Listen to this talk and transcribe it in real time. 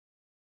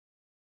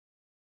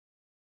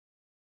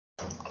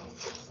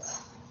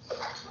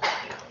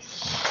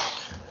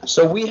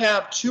So we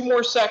have two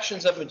more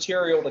sections of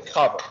material to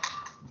cover.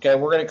 Okay,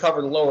 we're going to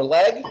cover the lower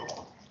leg,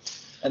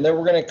 and then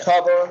we're going to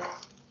cover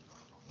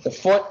the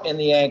foot and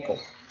the ankle.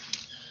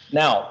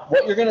 Now,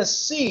 what you're going to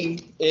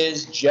see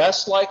is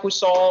just like we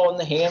saw in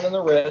the hand and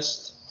the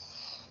wrist,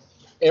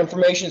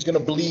 information is going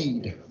to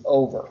bleed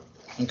over.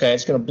 Okay,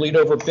 it's going to bleed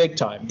over big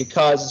time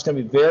because it's going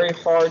to be very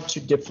hard to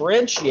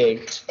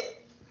differentiate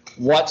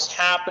what's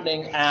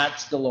happening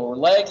at the lower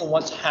leg and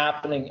what's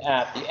happening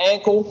at the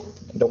ankle.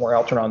 And don't worry,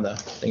 I'll turn on the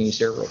thingies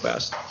here real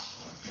fast.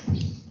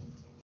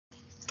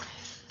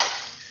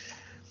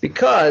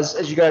 Because,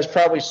 as you guys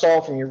probably saw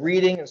from your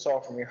reading and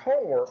saw from your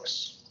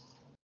homeworks,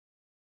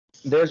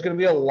 there's going to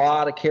be a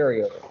lot of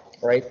carryover,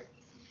 right?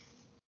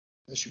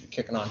 This should be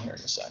kicking on here in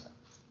a second.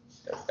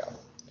 There we go.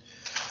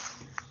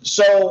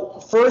 So,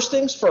 first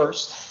things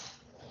first,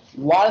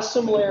 a lot of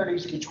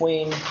similarities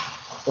between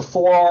the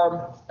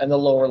forearm and the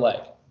lower leg.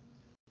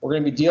 We're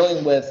going to be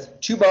dealing with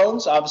two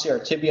bones, obviously our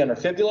tibia and our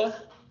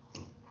fibula.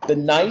 The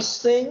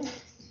nice thing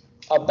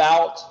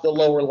about the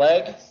lower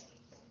leg,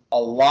 a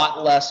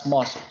lot less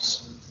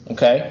muscles,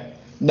 okay?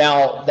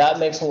 Now, that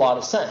makes a lot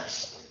of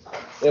sense.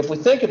 If we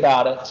think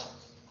about it,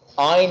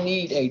 I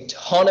need a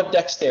ton of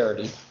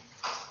dexterity.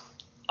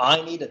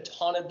 I need a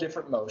ton of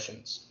different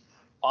motions.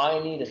 I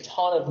need a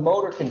ton of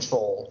motor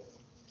control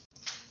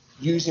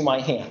using my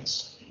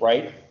hands,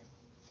 right?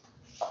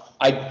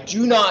 I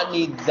do not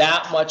need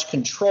that much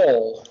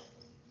control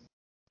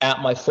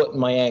at my foot and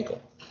my ankle.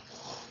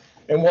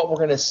 And what we're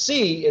going to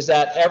see is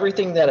that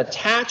everything that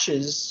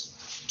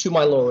attaches to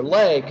my lower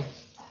leg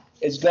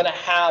is going to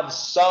have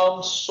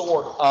some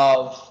sort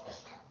of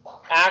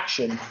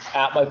action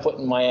at my foot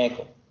and my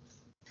ankle.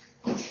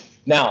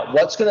 Now,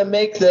 what's going to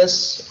make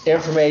this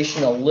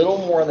information a little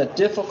more on the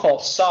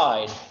difficult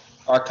side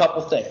are a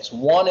couple things.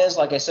 One is,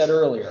 like I said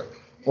earlier,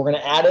 we're going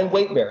to add in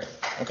weight bearing.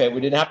 Okay,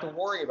 we didn't have to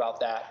worry about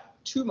that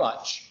too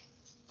much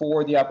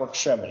for the upper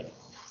extremity.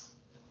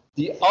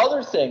 The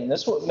other thing,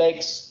 this is what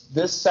makes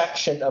this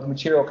section of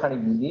material kind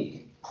of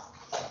unique.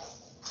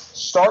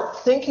 Start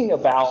thinking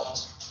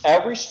about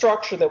every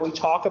structure that we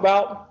talk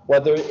about,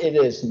 whether it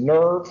is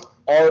nerve,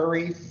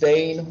 artery,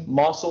 vein,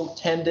 muscle,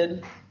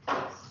 tendon.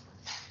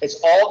 It's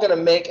all going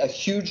to make a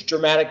huge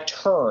dramatic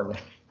turn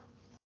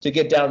to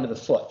get down to the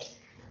foot.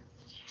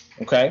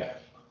 Okay?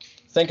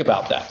 Think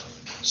about that.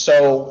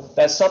 So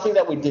that's something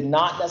that we did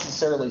not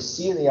necessarily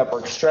see in the upper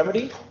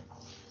extremity,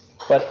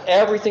 but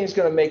everything's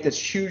going to make this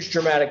huge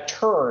dramatic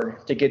turn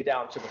to get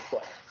down to the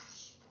foot.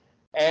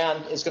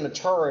 And it's going to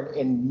turn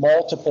in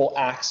multiple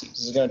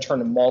axes. It's going to turn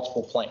in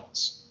multiple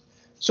planes.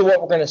 So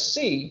what we're going to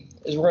see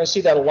is we're going to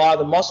see that a lot of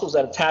the muscles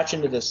that attach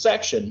into this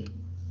section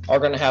are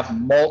going to have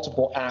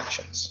multiple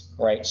actions,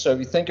 right? So if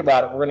you think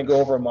about it, we're going to go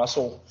over a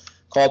muscle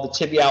called the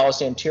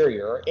tibialis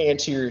anterior, or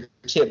anterior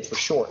tib for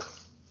short.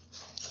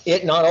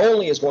 It not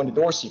only is going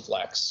to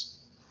dorsiflex,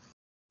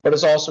 but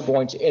it's also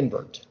going to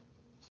invert.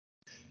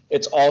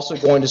 It's also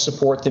going to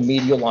support the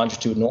medial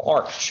longitudinal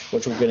arch,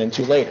 which we'll get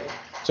into later.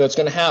 So it's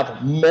going to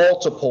have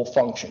multiple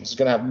functions. It's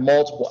going to have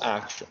multiple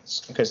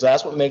actions. Okay, so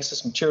that's what makes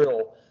this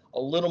material a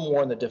little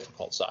more on the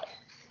difficult side.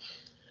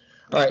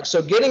 All right,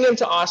 so getting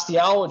into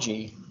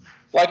osteology,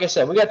 like I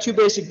said, we got two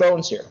basic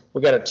bones here.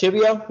 We got our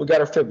tibia, we got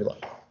our fibula.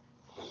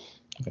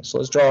 Okay, so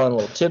let's draw in a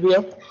little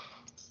tibia.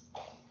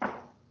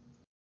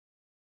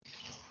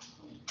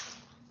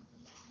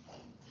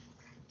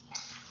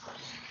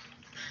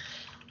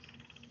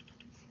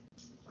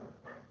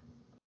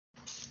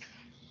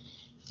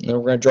 And then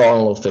we're going to draw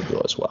in a little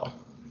fibula as well.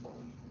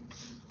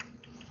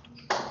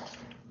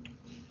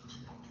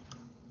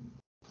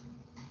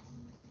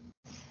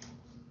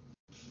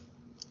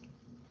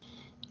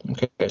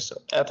 Okay,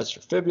 so F is for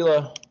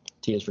fibula,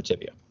 T is for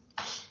tibia.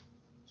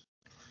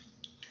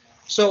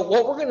 So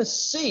what we're going to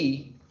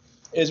see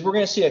is we're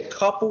going to see a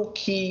couple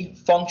key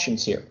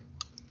functions here.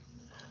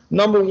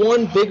 Number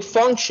one big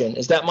function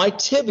is that my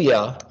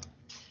tibia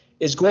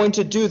is going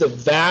to do the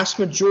vast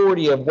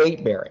majority of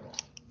weight bearing.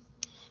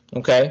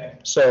 Okay,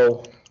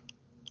 so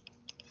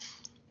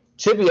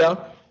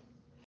tibia,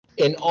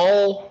 in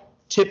all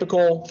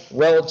typical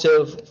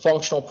relative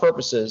functional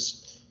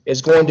purposes,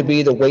 is going to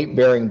be the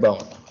weight-bearing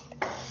bone.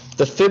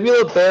 The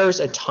fibula bears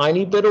a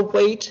tiny bit of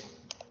weight,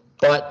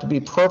 but to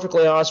be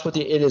perfectly honest with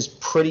you, it is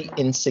pretty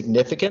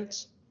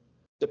insignificant.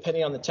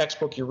 Depending on the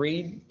textbook you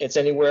read, it's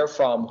anywhere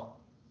from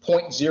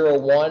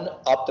 0.01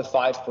 up to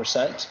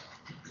 5%.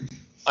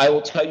 I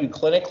will tell you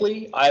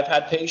clinically, I've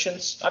had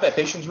patients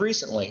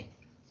recently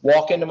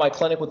walk into my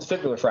clinic with a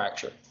fibular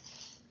fracture.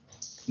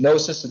 No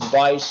assisted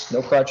device,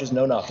 no crutches,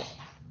 no nothing,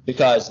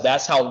 because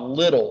that's how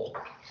little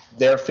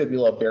their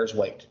fibula bears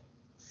weight.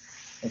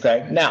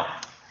 Okay,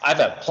 now, I've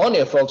had plenty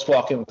of folks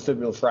walk in with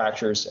fibular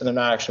fractures and they're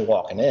not actually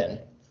walking in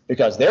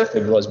because their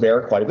fibulas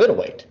bear quite a bit of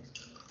weight.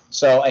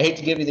 So I hate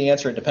to give you the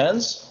answer, it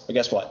depends, but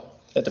guess what?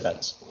 It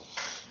depends.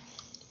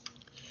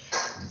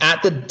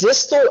 At the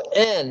distal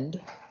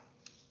end,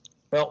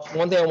 well,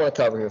 one thing I want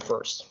to cover here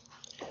first.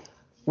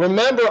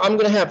 Remember, I'm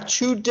going to have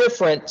two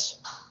different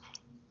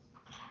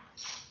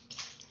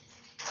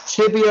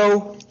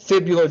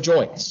tibiofibular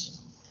joints.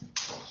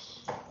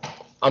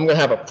 I'm going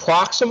to have a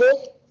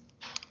proximal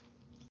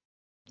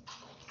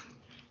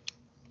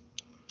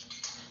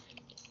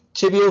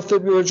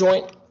tibiofibular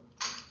joint,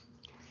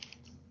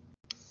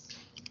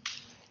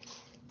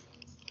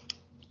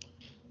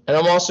 and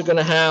I'm also going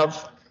to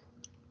have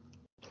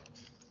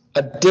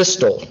a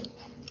distal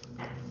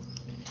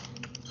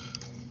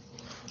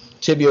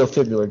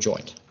tibiofibular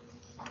joint.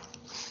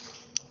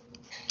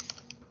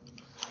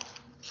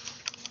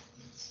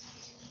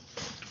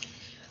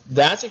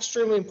 That's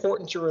extremely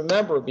important to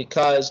remember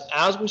because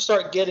as we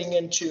start getting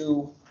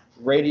into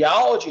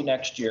radiology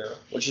next year,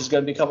 which is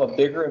going to become a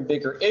bigger and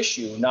bigger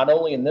issue, not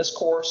only in this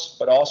course,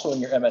 but also in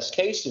your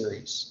MSK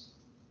series,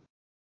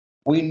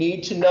 we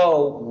need to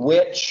know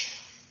which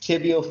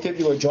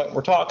tibiofibular joint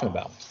we're talking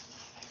about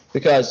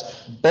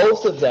because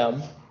both of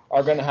them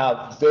are going to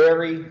have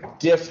very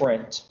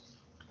different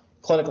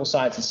clinical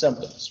signs and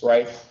symptoms,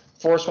 right?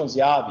 First one's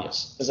the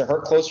obvious. Does it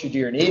hurt closer to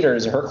your knee or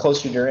does it hurt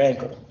closer to your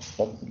ankle?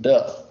 Well,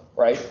 duh,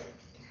 right?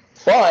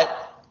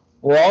 But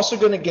we're also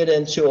going to get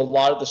into a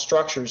lot of the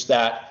structures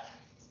that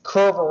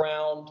curve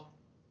around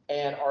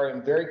and are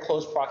in very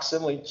close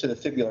proximity to the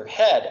fibular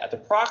head at the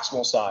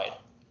proximal side.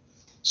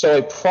 So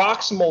a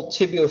proximal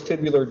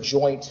tibiofibular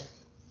joint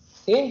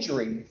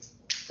injury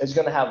is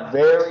going to have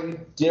very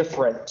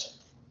different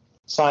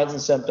signs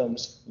and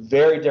symptoms,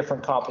 very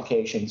different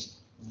complications,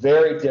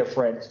 very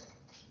different,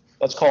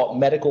 let's call it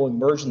medical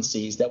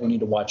emergencies that we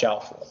need to watch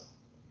out for.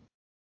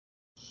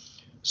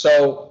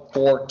 So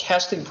for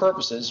testing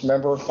purposes,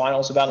 remember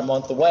finals about a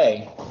month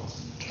away,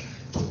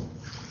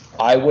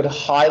 I would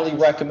highly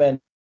recommend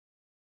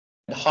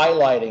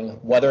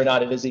highlighting whether or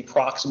not it is the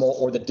proximal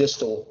or the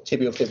distal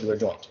tibiofibular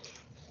joint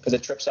because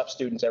it trips up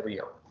students every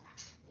year.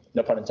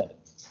 No pun intended.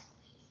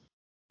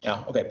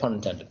 Yeah, okay, pun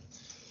intended.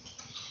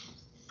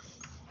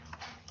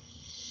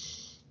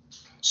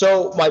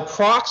 So my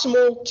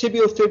proximal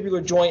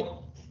tibiofibular joint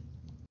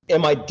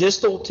and my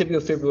distal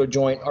tibiofibular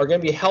joint are going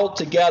to be held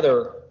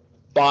together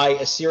by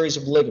a series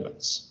of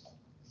ligaments.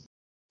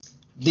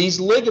 These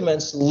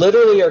ligaments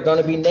literally are going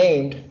to be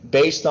named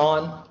based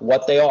on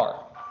what they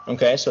are.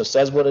 Okay, so it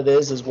says what it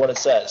is what it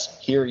says.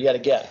 Here yet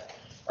again,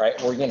 right?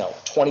 We're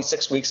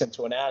 26 weeks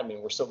into anatomy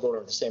and we're still going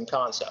over the same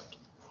concept.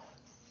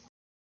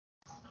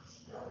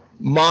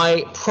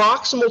 My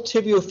proximal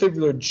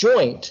tibiofibular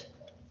joint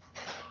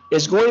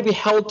is going to be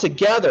held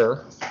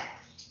together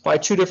by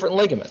two different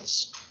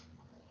ligaments.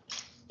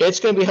 It's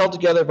going to be held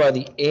together by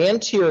the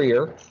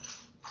anterior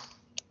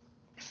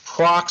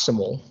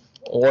proximal,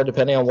 or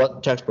depending on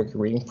what textbook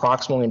you're reading,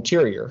 proximal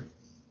anterior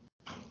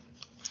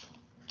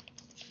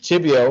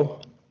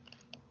tibiofibular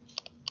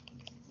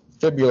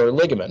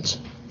ligament.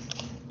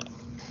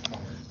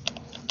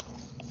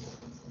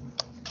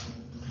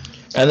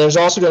 And there's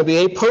also going to be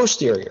a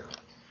posterior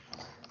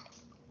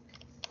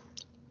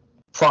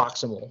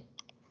proximal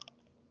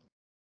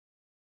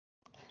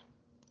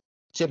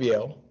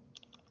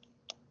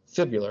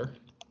tibiofibular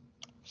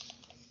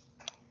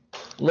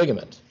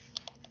ligament.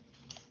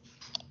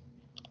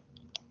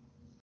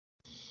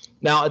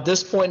 Now, at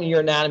this point in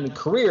your anatomy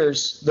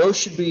careers, those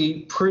should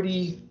be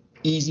pretty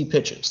easy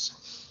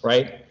pitches,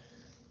 right?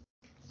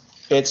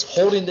 It's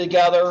holding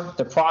together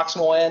the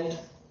proximal end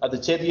of the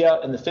tibia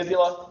and the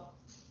fibula.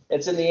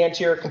 It's in the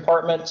anterior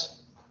compartment.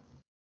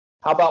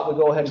 How about we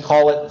go ahead and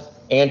call it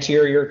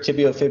anterior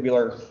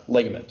tibiofibular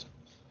ligament?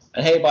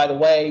 And hey, by the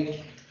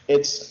way,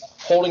 it's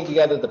holding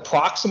together the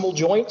proximal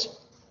joint.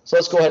 So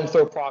let's go ahead and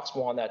throw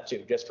proximal on that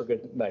too, just for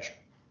good measure,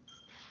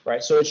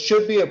 right? So it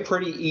should be a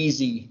pretty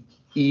easy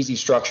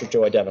structure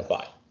to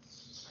identify.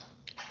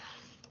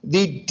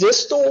 The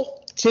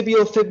distal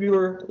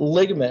tibiofibular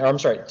ligament, or I'm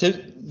sorry,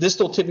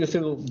 distal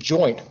tibiofibular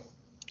joint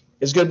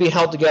is going to be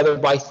held together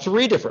by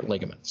three different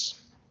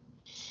ligaments.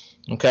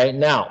 Okay,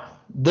 now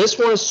this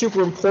one is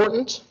super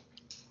important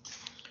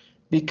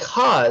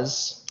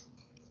because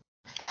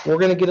we're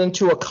going to get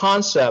into a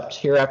concept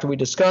here after we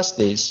discuss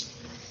these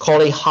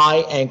called a high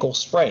ankle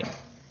sprain.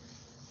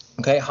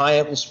 Okay, high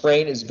ankle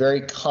sprain is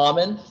very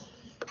common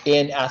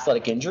in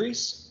athletic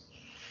injuries.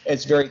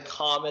 It's very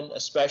common,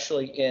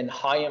 especially in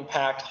high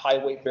impact,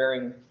 high weight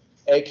bearing,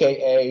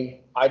 AKA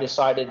I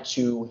decided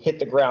to hit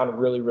the ground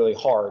really, really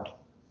hard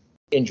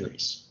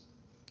injuries.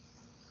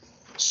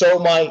 So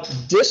my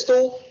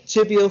distal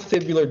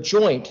tibiofibular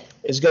joint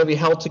is going to be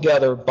held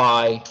together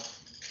by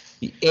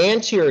the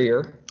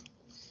anterior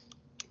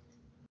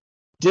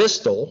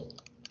distal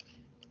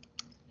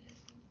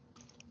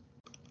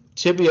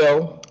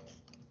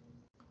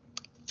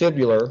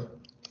tibiofibular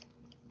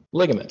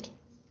ligament.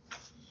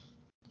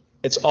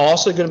 It's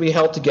also going to be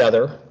held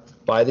together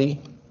by the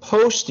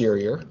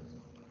posterior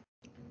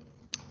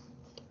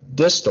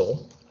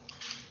distal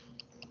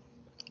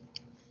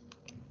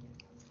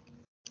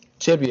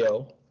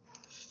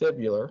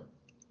tibiofibular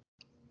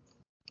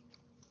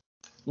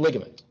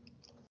ligament.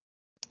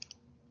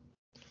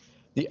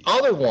 The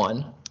other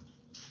one,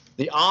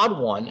 the odd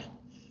one,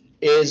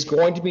 is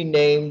going to be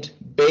named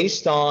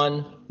based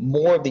on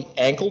more of the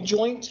ankle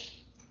joint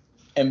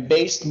and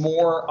based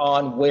more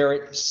on where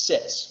it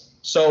sits.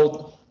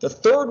 So the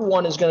third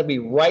one is going to be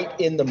right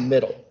in the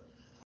middle.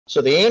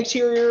 So the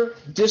anterior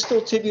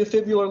distal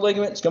tibiofibular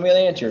ligament is going to be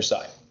on the anterior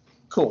side.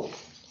 Cool.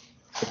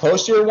 The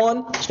posterior one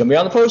is going to be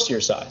on the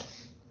posterior side.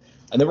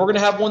 And then we're going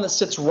to have one that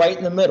sits right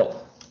in the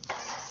middle.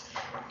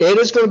 It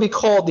is going to be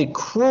called the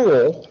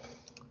crural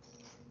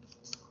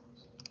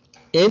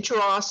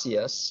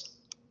interosseous.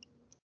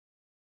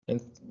 And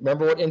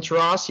remember what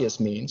interosseous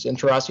means.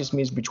 Interosseous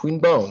means between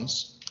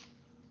bones.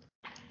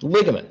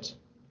 Ligament.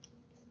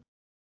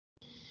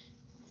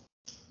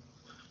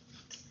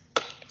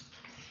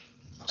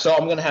 So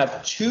I'm going to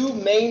have two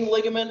main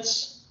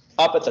ligaments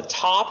up at the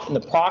top in the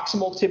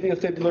proximal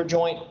tibiofibular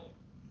joint.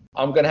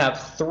 I'm going to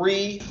have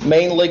three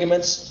main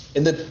ligaments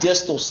in the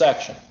distal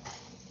section.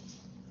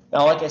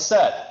 Now, like I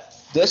said,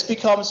 this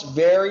becomes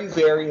very,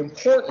 very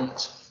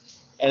important,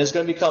 and it's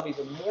going to become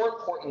even more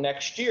important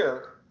next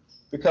year,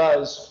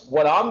 because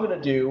what I'm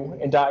going to do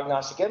in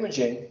diagnostic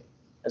imaging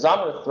is I'm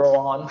going to throw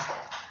on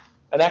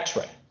an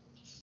X-ray.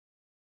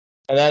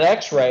 And that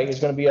X-ray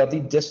is going to be of the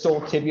distal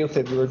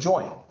tibiofibular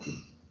joint.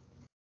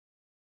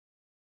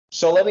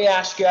 So let me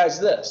ask you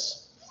guys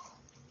this.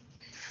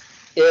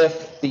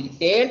 If the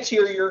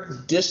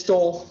anterior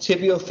distal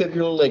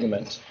tibiofibular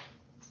ligament,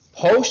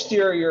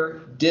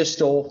 posterior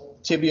distal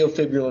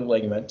tibiofibular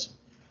ligament,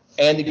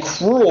 and the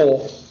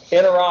crural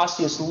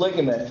interosseous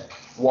ligament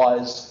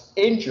was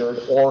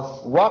injured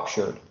or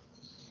ruptured,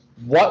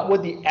 what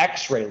would the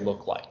X-ray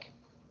look like?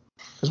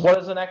 Because what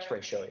does an X-ray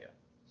show you?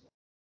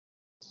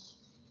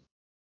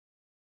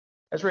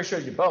 X-ray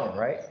shows you bone,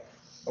 right?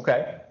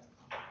 Okay.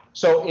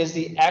 So is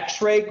the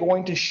X-ray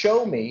going to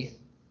show me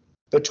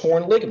the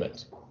torn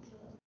ligament?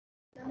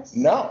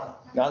 No,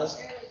 not as.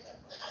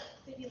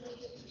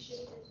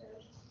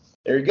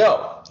 There you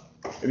go.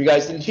 If you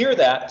guys didn't hear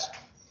that,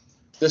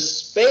 the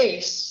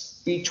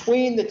space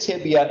between the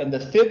tibia and the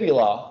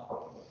fibula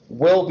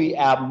will be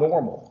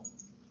abnormal.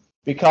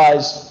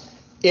 Because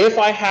if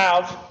I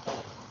have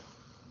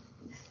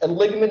a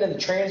ligament in the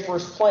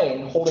transverse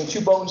plane holding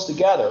two bones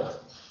together,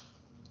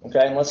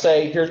 okay, and let's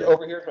say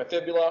over here is my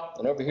fibula,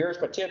 and over here is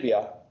my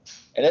tibia,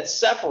 and it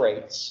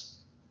separates,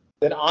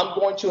 then I'm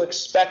going to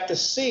expect to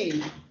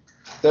see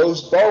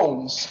those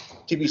bones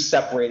to be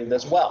separated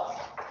as well.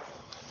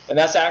 And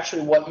that's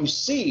actually what you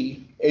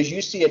see, is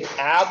you see an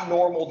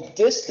abnormal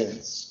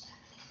distance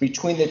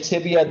between the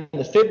tibia and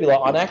the fibula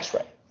on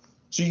X-ray.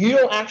 So you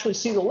don't actually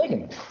see the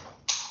ligament,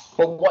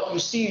 but what you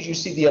see is you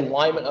see the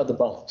alignment of the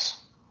bones.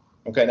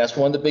 Okay, that's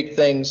one of the big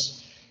things.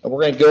 And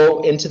we're going to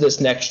go into this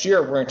next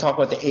year. We're going to talk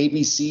about the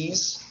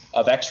ABCs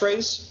of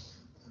X-rays,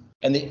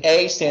 and the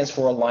A stands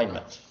for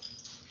alignment.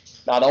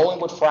 Not only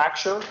with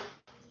fracture,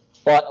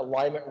 but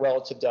alignment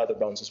relative to other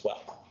bones as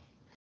well.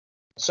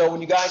 So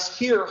when you guys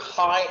hear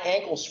high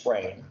ankle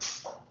sprain,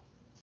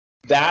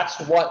 that's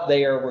what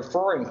they are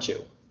referring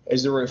to,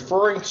 is they're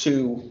referring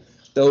to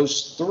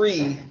those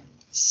three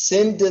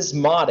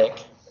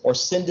syndesmotic or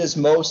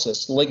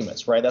syndesmosis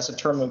ligaments, right? That's a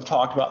term we've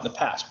talked about in the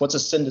past. What's a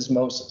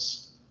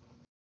syndesmosis?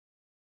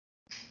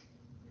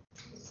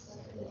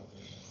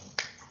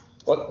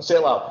 What? Say it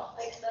loud.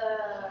 Like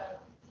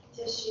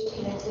the tissue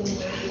connecting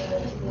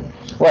the.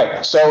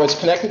 Right. So it's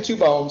connected to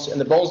bones, and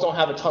the bones don't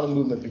have a ton of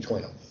movement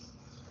between them.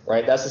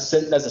 Right. That's a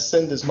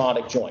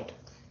syndesmotic joint.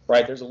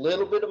 Right. There's a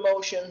little bit of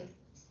motion,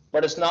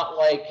 but it's not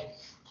like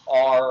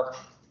our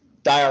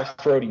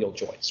diarthrodial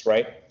joints.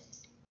 Right.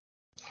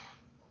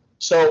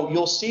 So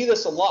you'll see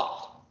this a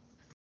lot.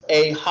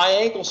 A high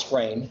ankle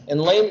sprain, in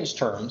layman's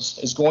terms,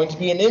 is going to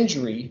be an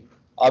injury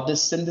of the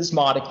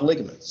syndesmotic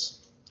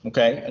ligaments.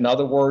 Okay. In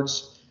other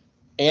words,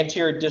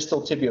 anterior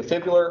distal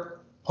tibiofibular,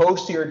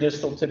 posterior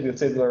distal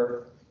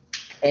tibiofibular,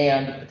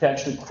 and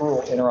potentially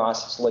crural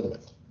interosseous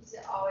ligament. Is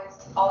it always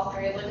all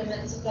three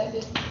ligaments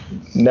affected?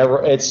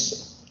 Never.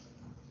 It's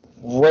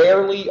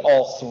rarely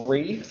all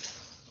three.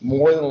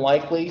 More than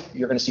likely,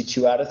 you're going to see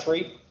 2 out of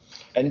 3.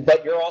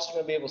 But you're also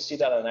going to be able to see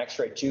that on an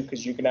X-ray too,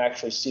 because you can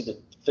actually see the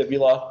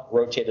fibula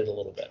rotated a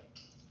little bit.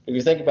 If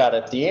you think about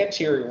it, the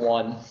anterior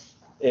one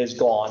is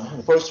gone, and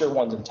the posterior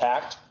one's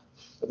intact.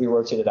 It'll be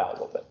rotated out a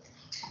little bit.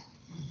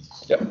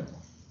 Yep.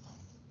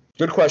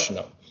 Good question,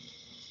 though.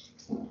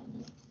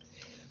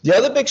 The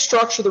other big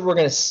structure that we're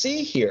going to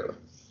see here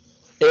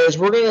is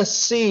we're going to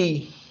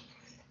see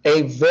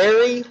a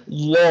very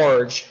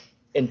large,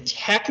 and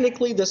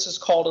technically this is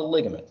called a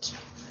ligament.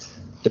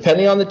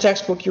 Depending on the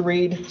textbook you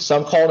read,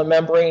 some call it a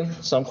membrane,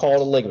 some call it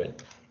a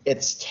ligament.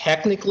 It's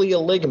technically a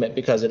ligament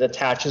because it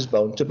attaches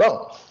bone to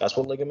bone. That's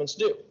what ligaments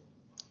do.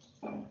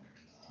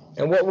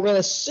 And what we're going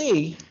to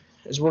see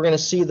is we're going to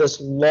see this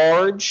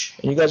large,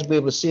 and you guys will be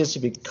able to see this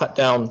if you cut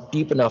down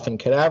deep enough in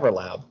cadaver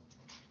lab,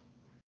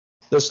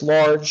 this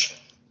large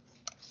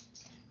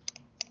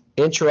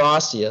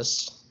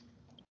interosseous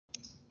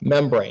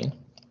membrane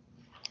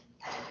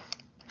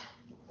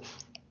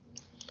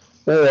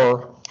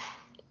or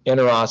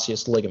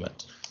interosseous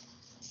ligament.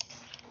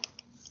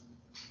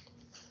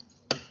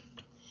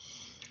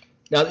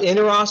 Now, the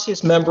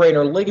interosseous membrane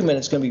or ligament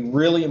is going to be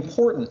really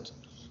important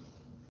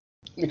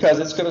because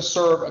it's going to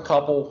serve a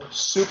couple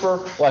super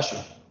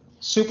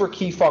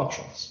key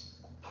functions.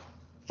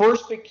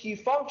 First big key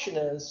function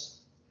is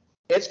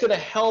it's going to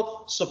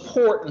help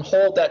support and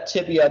hold that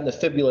tibia and the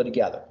fibula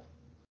together,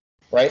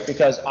 right?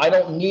 Because I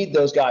don't need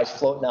those guys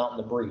floating out in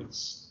the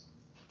breeze.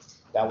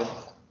 That would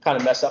kind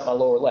of mess up my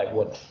lower leg,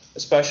 wouldn't it?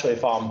 Especially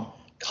if I'm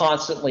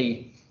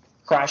constantly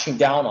crashing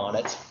down on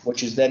it,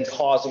 which is then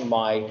causing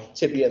my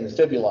tibia and the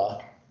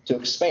fibula to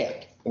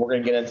expand. And we're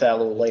going to get into that a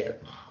little later.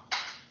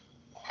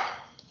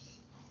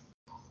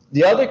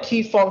 The other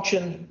key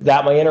function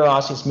that my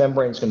interosseous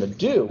membrane is going to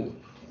do,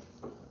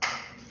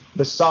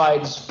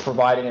 besides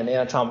providing an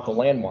anatomical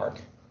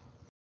landmark,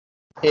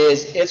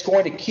 is it's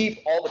going to keep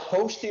all the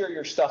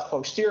posterior stuff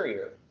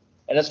posterior,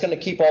 and it's going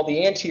to keep all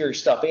the anterior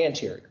stuff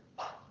anterior.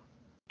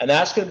 And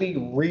that's going to be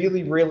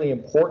really, really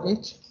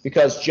important,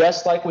 because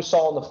just like we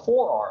saw in the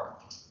forearm,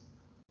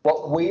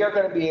 what we are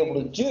going to be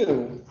able to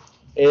do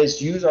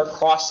is use our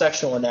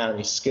cross-sectional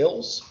anatomy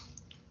skills,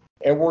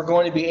 and we're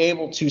going to be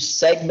able to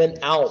segment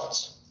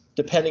out,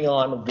 depending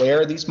on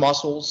where these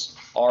muscles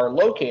are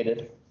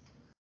located,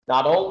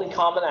 not only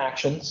common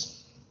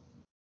actions,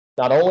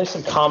 not only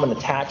some common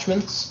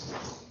attachments,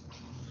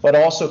 but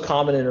also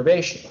common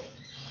innervation.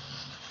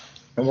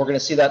 And we're going to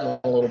see that in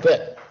a little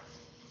bit.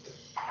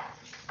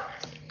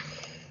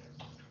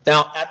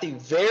 Now, at the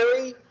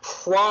very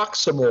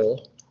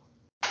proximal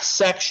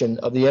section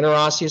of the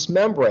interosseous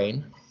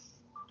membrane,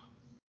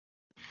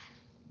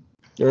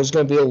 there's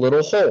going to be a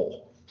little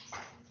hole.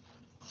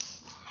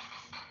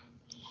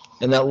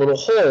 And that little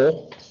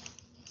hole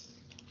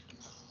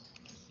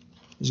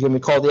is going to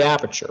be called the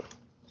aperture.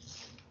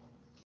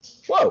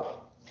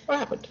 Whoa, what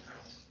happened?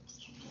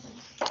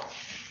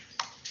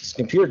 This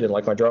computer didn't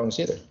like my drawings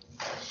either.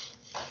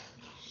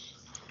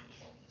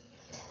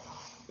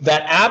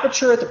 That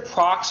aperture at the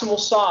proximal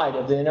side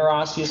of the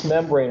interosseous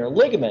membrane or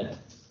ligament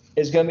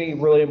is going to be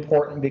really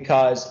important,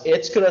 because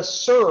it's going to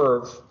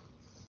serve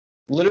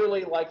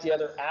literally like the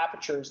other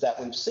apertures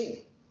that we've seen,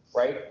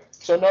 right?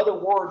 So another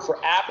word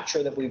for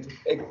aperture that we've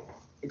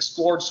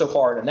explored so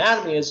far in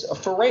anatomy is a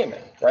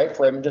foramen, right?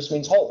 Foramen just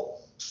means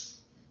hole.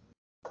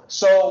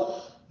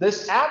 So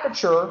this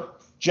aperture,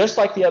 just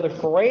like the other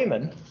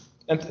foramen,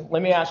 and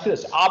let me ask you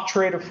this,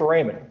 obturator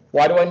foramen.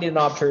 Why do I need an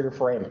obturator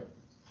foramen?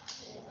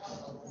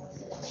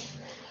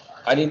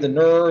 I need the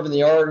nerve and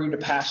the artery to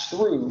pass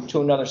through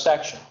to another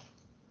section.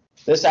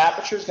 This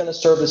aperture is going to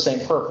serve the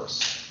same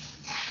purpose,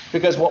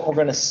 because what we're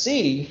going to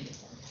see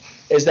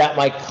is that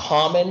my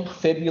common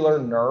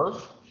fibular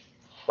nerve,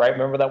 right?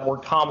 Remember that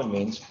word common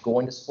means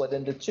going to split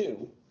into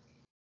two,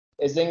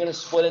 is then going to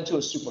split into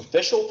a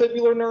superficial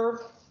fibular nerve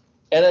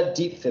and a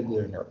deep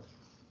fibular nerve.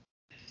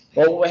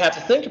 Well, what we have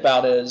to think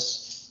about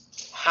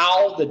is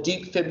how the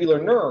deep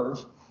fibular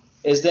nerve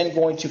is then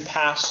going to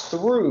pass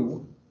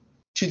through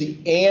to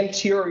the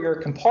anterior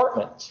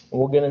compartment, and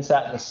we'll get into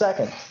that in a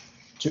second,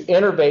 to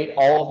innervate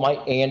all of my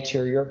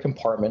anterior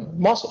compartment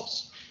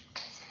muscles.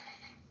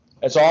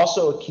 It's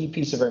also a key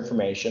piece of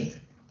information,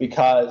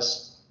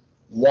 because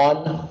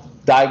one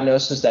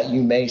diagnosis that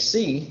you may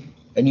see,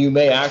 and you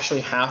may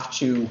actually have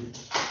to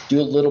do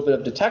a little bit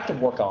of detective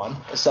work on,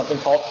 is something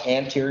called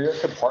anterior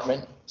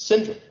compartment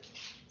syndrome.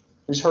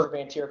 Who's heard of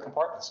anterior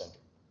compartment syndrome?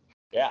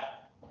 Yeah.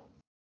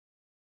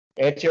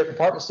 Anterior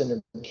compartment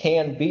syndrome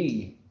can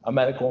be a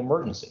medical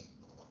emergency.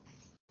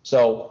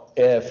 So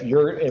if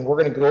you're, and we're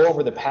going to go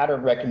over the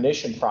pattern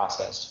recognition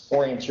process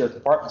for anterior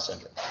compartment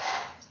syndrome,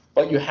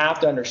 but you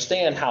have to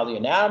understand how the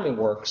anatomy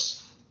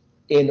works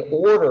in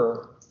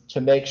order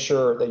to make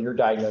sure that you're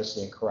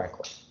diagnosing it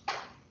correctly.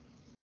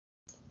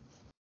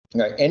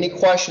 All right, any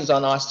questions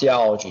on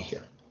osteology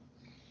here?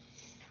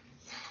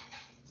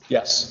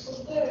 Yes.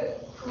 With the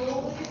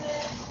cruel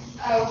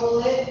ligament,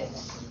 will it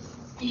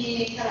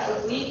be kind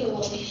of oblique, or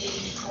will it be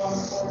more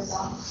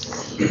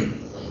horizontal?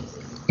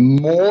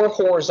 More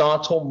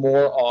horizontal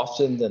more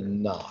often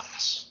than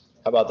not.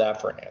 How about that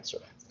for an answer?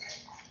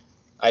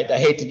 I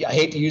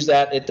hate to use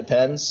that. It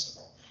depends.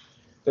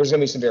 There's going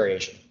to be some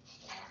variation.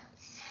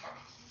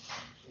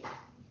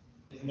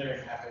 Isn't there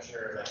an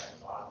aperture like at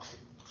the bottom?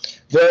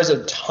 There's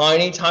a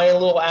tiny, tiny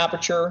little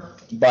aperture,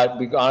 but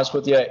to be honest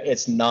with you,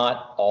 it's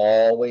not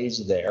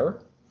always there.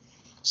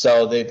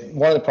 So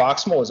one of the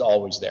proximal is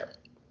always there.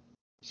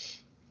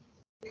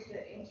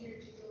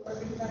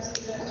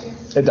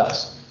 It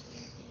does.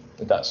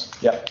 It does.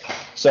 Yep.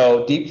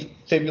 So deep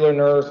fibular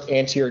nerve,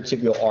 anterior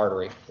tibial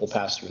artery will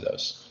pass through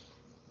those.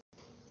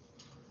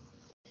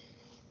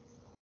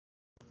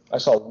 I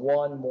saw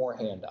one more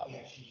hand up.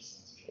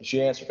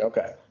 She answered.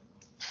 Okay.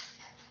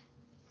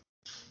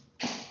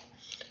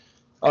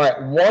 All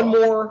right. One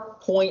more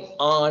point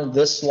on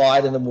this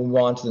slide, and then we'll move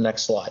on to the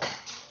next slide.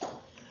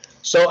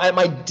 So at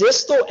my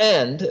distal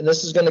end, and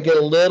this is going to get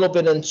a little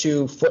bit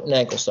into foot and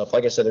ankle stuff.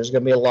 Like I said, there's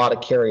going to be a lot of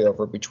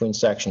carryover between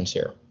sections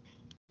here.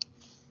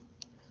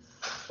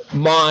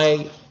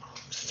 My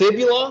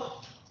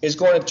fibula is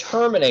going to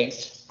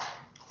terminate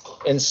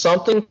in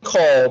something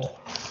called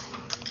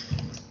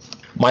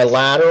my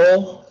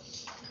lateral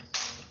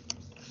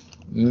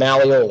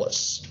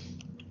malleolus.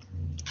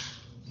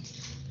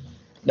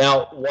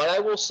 Now, what I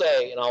will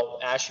say, and I'll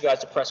ask you guys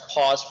to press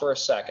pause for a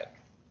second.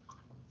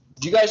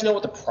 Do you guys know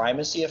what the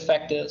primacy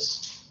effect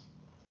is?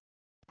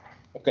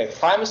 Okay,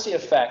 primacy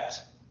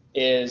effect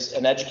is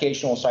an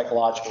educational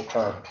psychological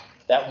term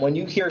that when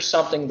you hear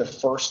something the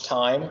first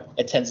time,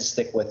 it tends to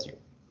stick with you.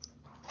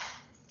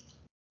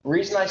 The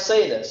reason I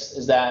say this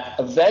is that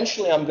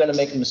eventually I'm going to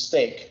make a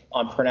mistake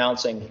on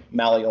pronouncing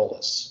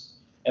malleolus.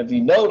 And if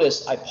you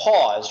notice, I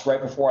pause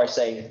right before I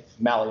say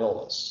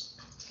malleolus.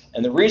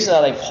 And the reason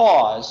that I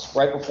pause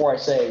right before I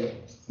say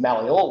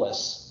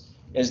malleolus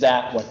is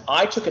that when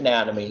I took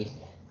anatomy,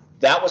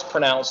 that was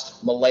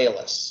pronounced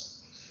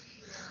malleolus.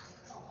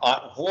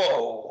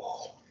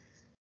 Whoa.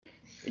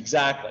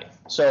 Exactly.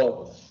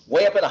 So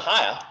way up in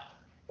Ohio,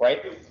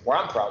 right, where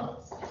I'm from,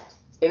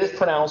 it is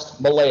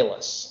pronounced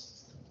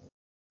malleolus.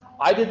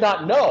 I did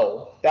not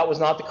know that was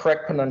not the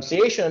correct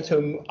pronunciation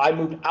until I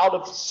moved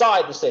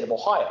outside the state of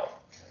Ohio.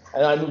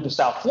 And I moved to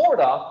South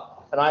Florida,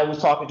 and I was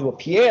talking to a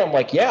PA. I'm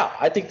like, yeah,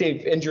 I think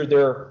they've injured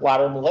their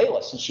lateral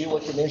malleolus. And she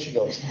looked at me and she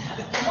goes,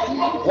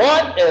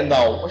 what in the,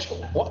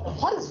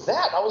 what is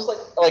that? And I was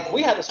like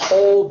we had this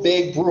whole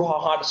big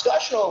brouhaha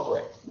discussion over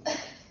it.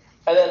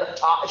 And then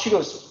she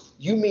goes,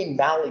 you mean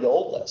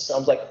malleolus? And I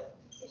was like,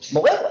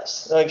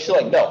 malleolus. And she's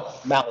like, no,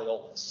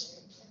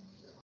 malleolus.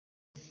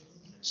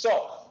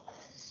 So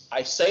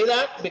I say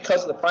that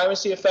because of the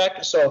primacy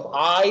effect. So if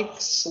I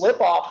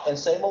slip up and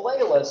say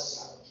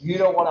malleolus, you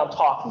know what I'm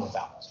talking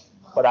about.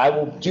 But I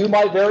will do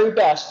my very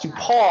best to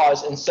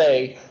pause and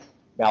say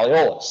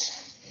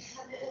malleolus.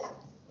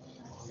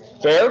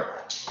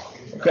 Fair?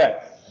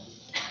 Okay.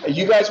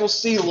 You guys will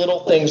see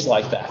little things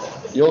like that.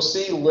 You'll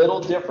see little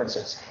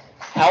differences.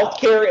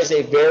 Healthcare is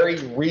a very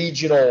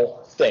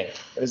regional thing.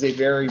 It is a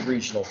very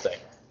regional thing.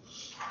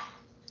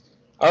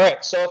 All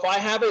right, so if I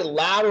have a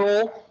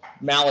lateral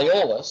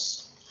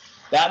malleolus,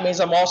 that means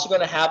I'm also going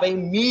to have a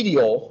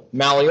medial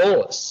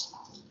malleolus.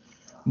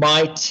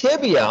 My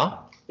tibia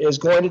is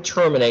going to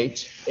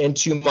terminate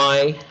into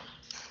my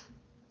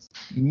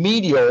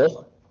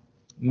medial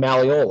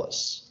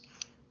malleolus.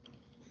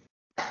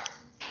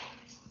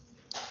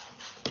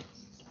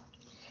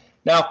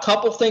 Now, a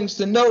couple things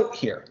to note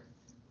here.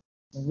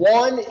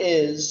 One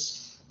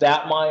is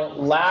that my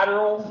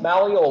lateral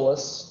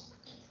malleolus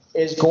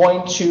is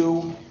going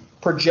to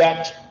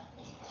project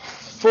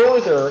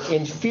further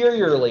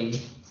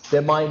inferiorly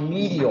than my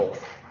medial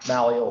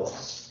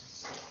malleolus.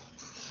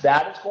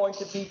 That is going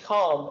to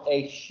become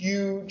a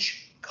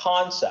huge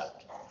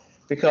concept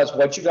because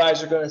what you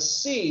guys are going to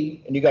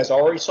see, and you guys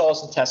already saw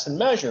some tests and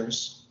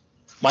measures,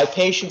 my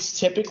patients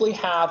typically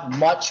have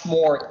much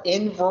more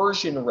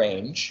inversion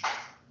range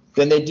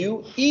than they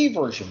do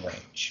eversion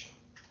range,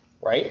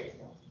 right?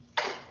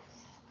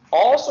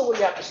 Also, what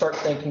you have to start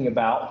thinking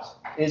about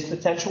is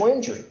potential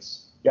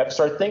injuries. You have to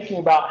start thinking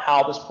about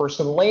how this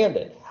person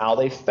landed, how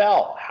they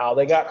fell, how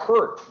they got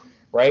hurt,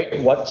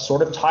 right? What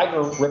sort of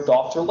tiger ripped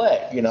off their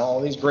leg? You know, all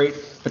these great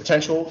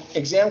potential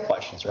exam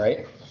questions,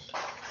 right?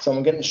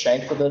 Someone getting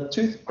shanked with a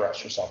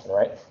toothbrush or something,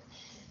 right?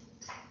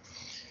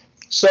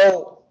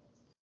 So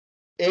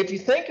if you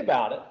think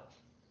about it,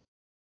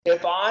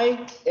 if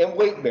I am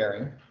weight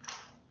bearing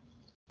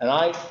and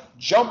I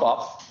jump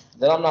up,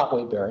 then I'm not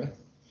weight bearing,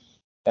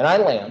 and I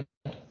land,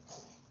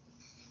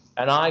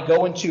 and I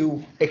go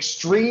into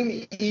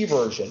extreme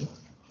eversion,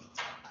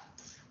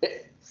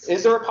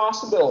 is there a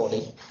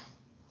possibility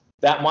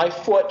that my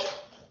foot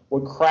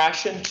would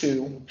crash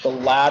into the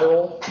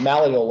lateral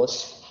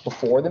malleolus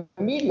before the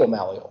medial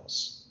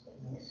malleolus?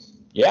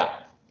 Yeah.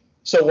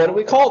 So what do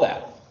we call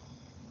that?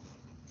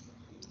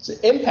 It's an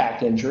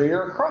impact injury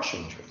or a crush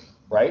injury,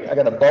 right? I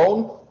got a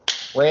bone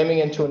ramming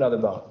into another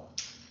bone.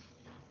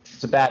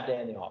 It's a bad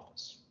day in the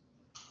office.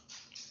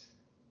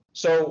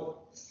 So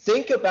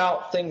think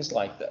about things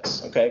like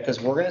this, okay? Because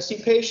we're going to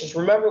see patients.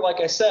 Remember, like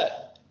I said,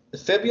 the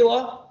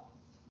fibula,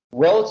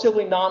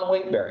 relatively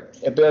non-weight bearing.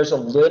 It bears a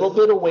little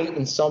bit of weight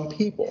in some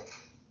people.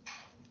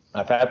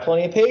 I've had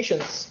plenty of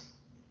patients.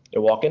 They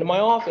walk into my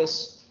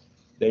office.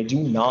 They do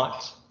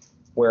not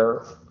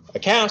wear a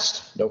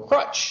cast, no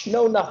crutch,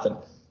 no nothing.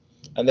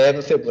 And they have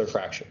a fibular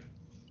fracture.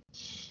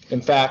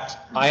 In fact,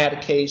 I had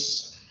a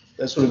case,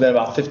 this would have been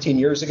about 15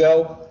 years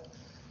ago.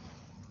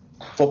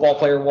 Football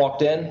player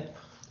walked in.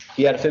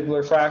 He had a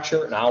fibular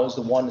fracture, and I was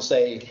the one to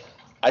say,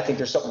 I think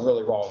there's something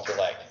really wrong with your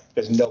leg,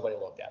 because nobody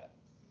looked at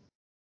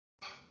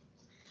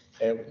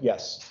it. And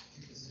yes?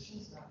 Do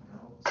physicians not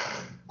know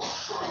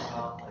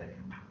about like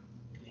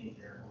being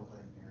careful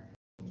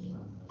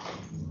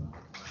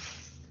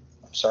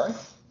I'm sorry?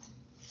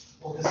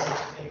 Well, because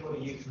like, they go to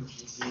you from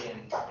PT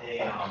and they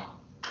are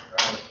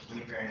like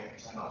weight-bearing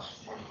about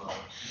 50 low.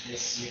 They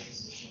see a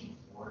physician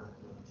before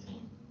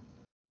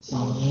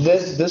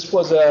the This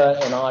was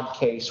an odd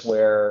case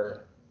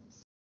where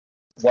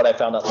what I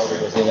found out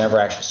later was they never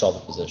actually saw the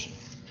physician.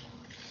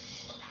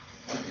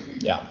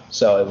 Yeah,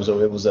 so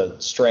it was a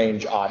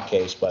strange, odd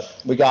case,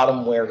 but we got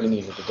him where he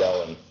needed to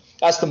go, and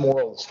that's the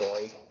moral of the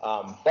story.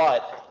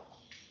 But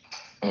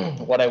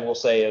what I will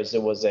say is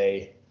it was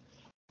a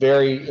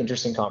very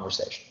interesting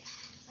conversation.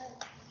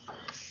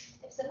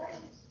 If someone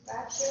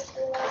fractures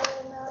their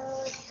lateral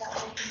malleolus,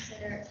 that would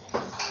consider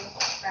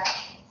ankle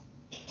fracture.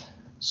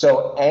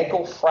 So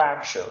ankle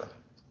fracture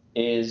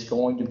is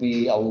going to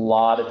be a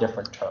lot of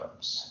different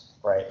terms,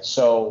 right?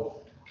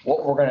 So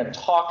what we're going to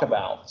talk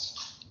about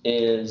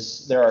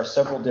is there are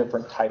several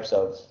different types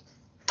of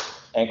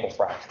ankle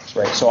fractures,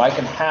 right? So I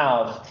can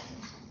have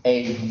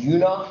a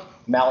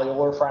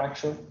unimalleolar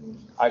fracture,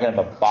 I can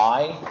have a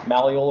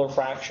bimalleolar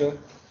fracture,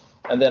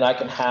 and then I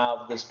can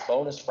have this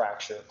bonus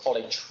fracture called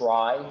a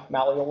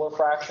trimalleolar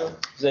fracture.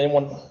 Has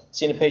anyone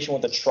seen a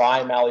patient with a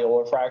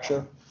trimalleolar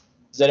fracture?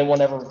 Has anyone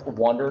ever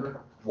wondered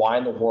why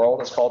in the world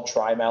it's called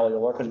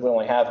trimalleolar? Because we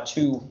only have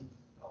two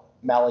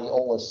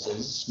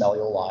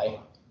malleoli.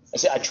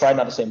 I tried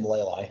not to say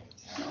malleoli.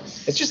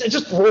 It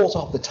just rolls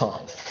off the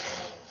tongue.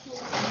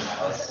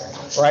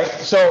 Right?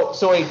 So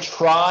a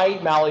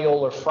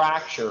trimalleolar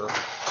fracture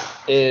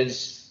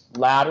is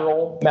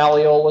lateral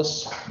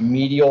malleolus,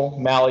 medial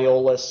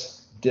malleolus,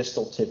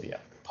 distal tibia,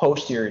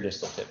 posterior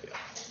distal tibia.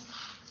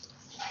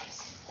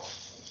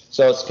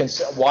 So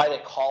it's why they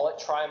call it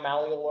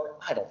trimalleolar,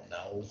 I don't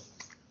know.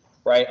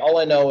 Right? All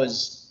I know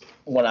is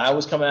when I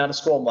was coming out of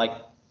school, I'm like,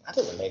 that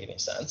doesn't make any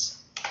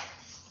sense.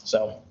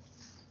 So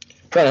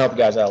trying to help you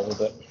guys out a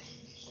little bit.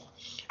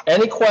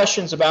 Any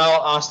questions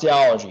about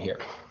osteology here?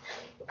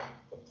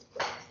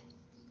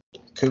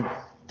 Cool.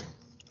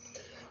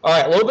 All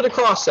right, a little bit of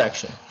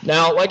cross-section.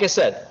 Now, like I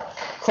said,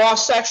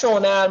 cross-sectional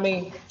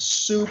anatomy,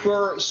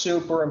 super,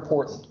 super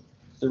important.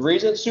 The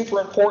reason it's super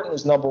important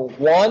is number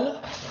one,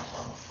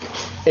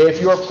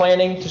 if you're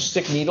planning to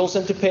stick needles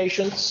into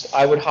patients,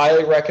 I would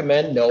highly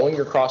recommend knowing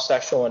your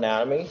cross-sectional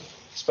anatomy,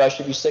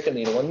 especially if you stick a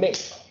needle in me.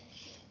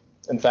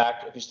 In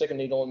fact, if you stick a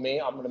needle in me,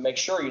 I'm going to make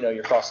sure you know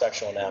your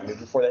cross-sectional anatomy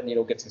before that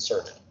needle gets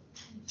inserted.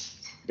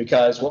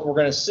 Because what we're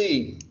going to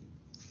see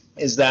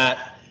is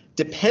that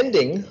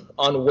depending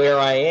on where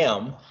I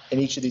am in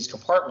each of these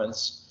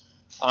compartments,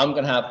 I'm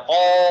going to have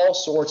all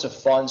sorts of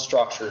fun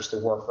structures to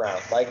work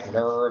around, like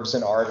nerves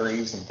and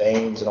arteries and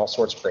veins and all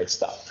sorts of great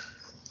stuff.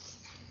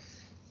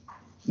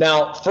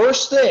 Now,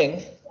 first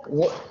thing,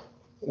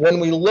 when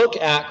we look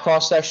at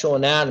cross-sectional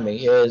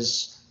anatomy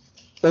is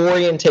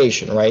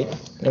orientation, right?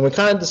 And we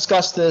kind of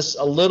discussed this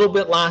a little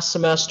bit last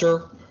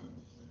semester,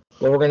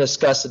 but we're going to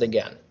discuss it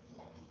again.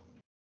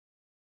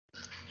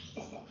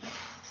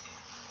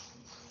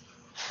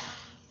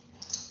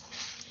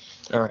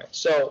 All right,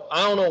 so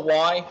I don't know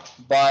why,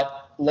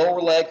 but lower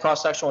leg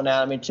cross-sectional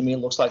anatomy to me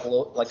looks like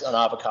an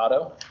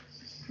avocado.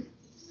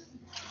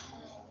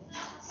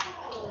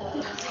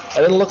 It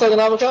didn't look like an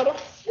avocado?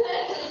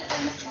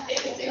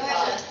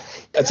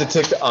 It's a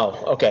TikTok.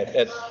 Oh,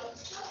 okay.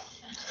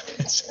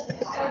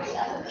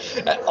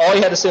 All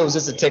you had to say was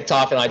it's a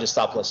TikTok, and I just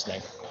stopped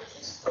listening.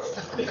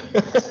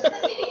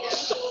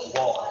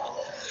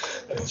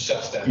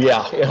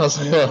 Yeah. I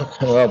was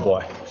like, oh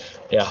boy.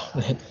 Yeah.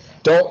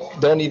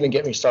 Don't even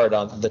get me started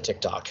on the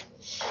TikTok.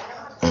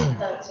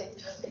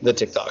 The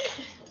TikTok.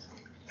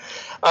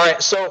 All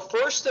right. So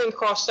first thing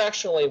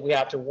cross-sectionally we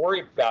have to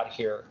worry about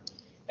here,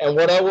 and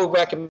what I would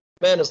recommend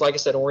is, like I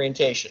said,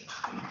 orientation.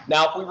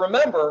 Now, if we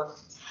remember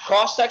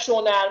cross-sectional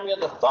anatomy of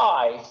the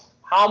thigh,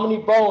 how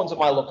many bones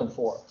am I looking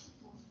for?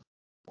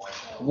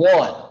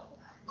 One.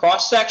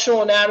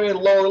 Cross-sectional anatomy of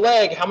the lower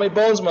leg, how many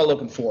bones am I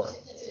looking for?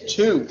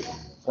 Two,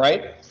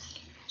 right?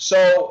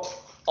 So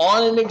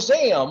on an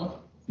exam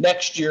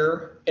next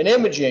year in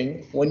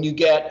imaging, when you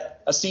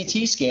get a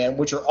CT scan,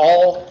 which are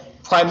all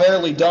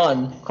primarily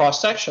done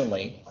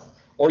cross-sectionally,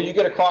 or you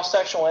get a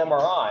cross-sectional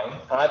MRI,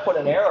 and I put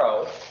an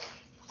arrow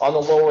on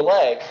the lower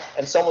leg,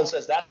 and someone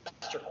says,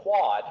 that's your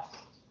quad,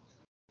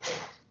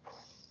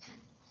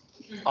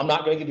 I'm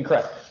not going to give you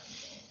credit.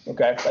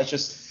 Okay,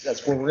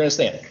 that's where we're going to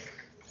stand.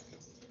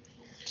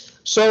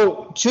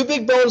 So two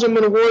big bones I'm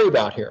going to worry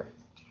about here.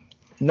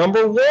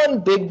 Number one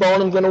big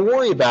bone I'm going to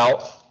worry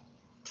about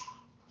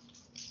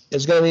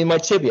is going to be my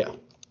tibia.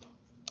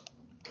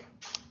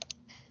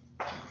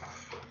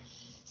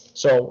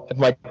 So if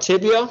my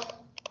tibia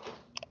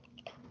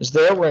is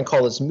there, we're going to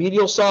call this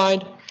medial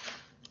side,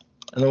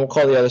 and then we'll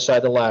call the other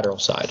side the lateral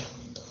side.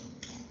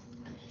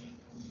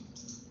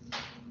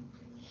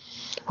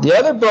 The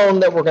other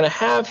bone that we're going to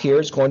have here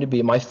is going to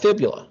be my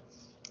fibula.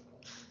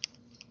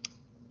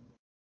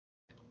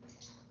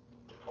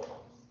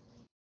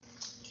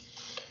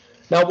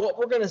 Now, what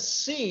we're going to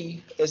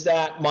see is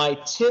that my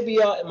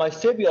tibia and my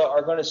fibula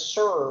are going to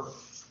serve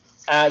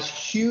as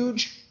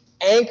huge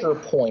anchor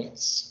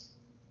points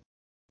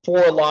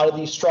for a lot of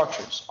these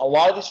structures. A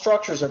lot of these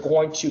structures are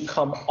going to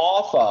come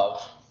off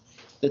of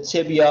the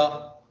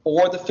tibia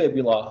or the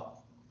fibula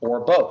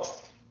or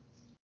both.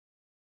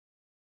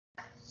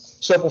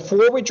 So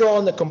before we draw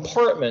in the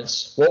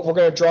compartments, what we're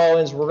going to draw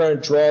in is we're going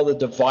to draw the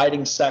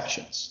dividing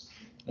sections.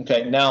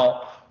 Okay,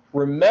 now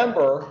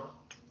remember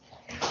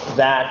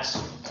that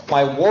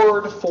my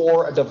word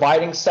for a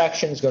dividing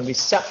section is going to be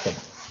septum,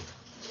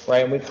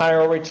 right? And we kind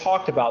of already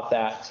talked about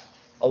that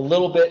a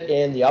little bit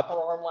in the upper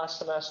arm last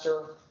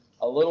semester,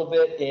 a little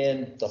bit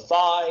in the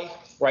thigh,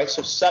 right?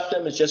 So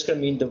septum is just going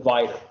to mean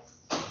divider.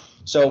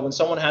 So when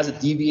someone has a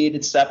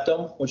deviated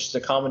septum, which is a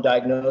common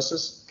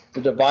diagnosis, the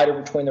divider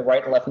between the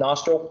right and left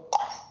nostril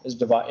is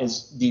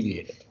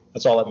deviated.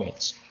 That's all it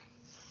means.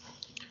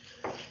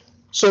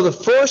 So the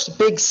first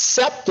big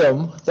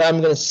septum that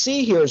I'm going to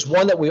see here is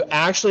one that we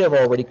actually have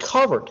already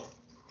covered.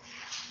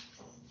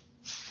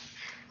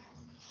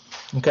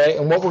 Okay,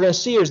 and what we're going to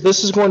see is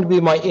this is going to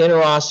be my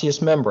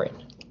interosseous membrane.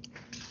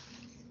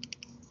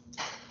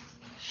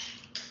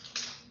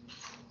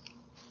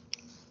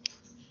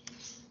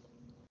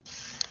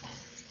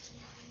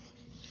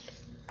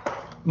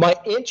 My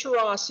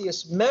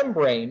interosseous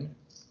membrane,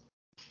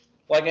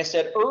 like I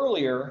said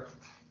earlier,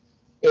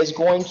 is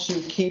going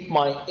to keep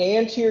my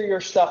anterior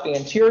stuff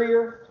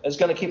anterior, is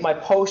going to keep my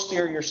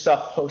posterior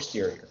stuff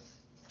posterior.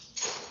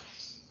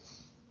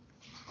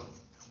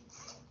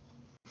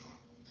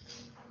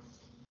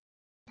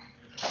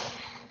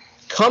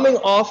 Coming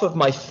off of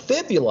my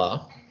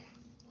fibula,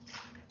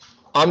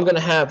 I'm going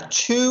to have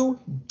two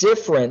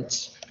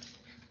different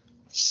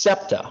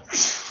septa,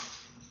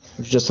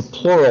 which is just a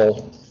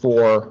plural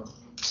for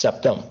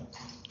septum.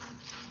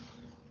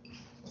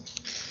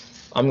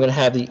 I'm going to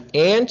have the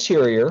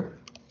anterior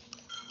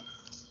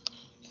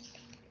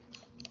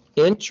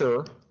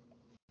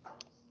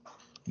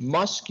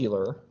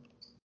intermuscular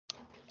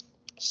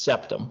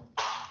septum,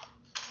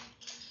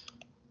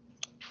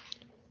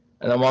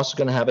 and I'm also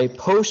going to have a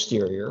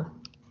posterior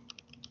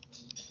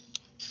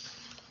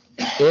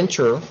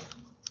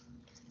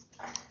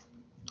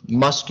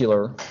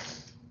intermuscular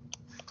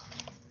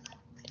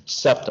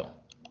septum.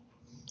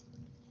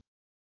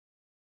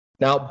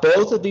 Now,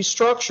 both of these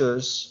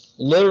structures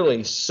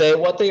literally say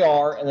what they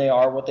are, and they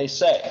are what they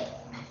say.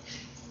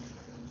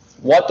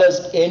 What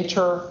does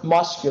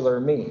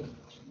intermuscular mean?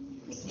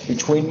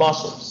 Between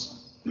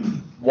muscles.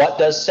 What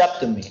does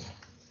septum mean?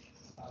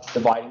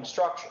 Dividing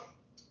structure.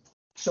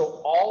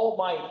 So all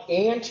my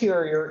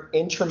anterior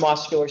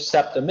intramuscular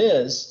septum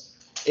is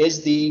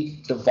the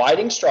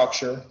dividing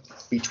structure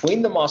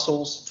between the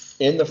muscles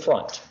in the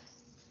front.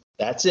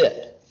 That's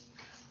it.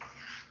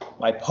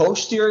 My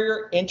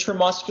posterior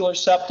intramuscular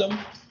septum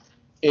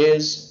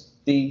is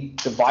the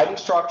dividing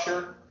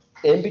structure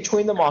in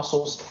between the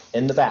muscles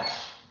in the back.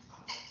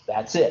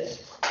 That's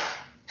it.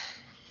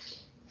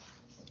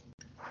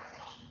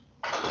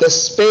 The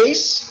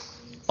space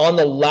on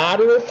the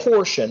lateral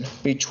portion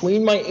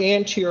between my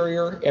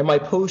anterior and my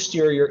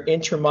posterior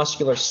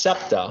intramuscular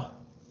septa,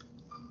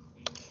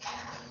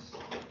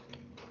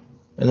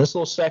 and this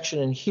little section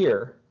in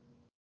here,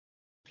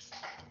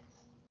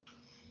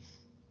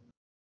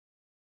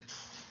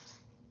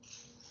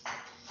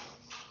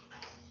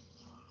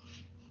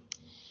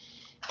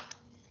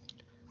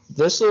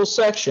 this little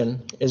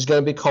section is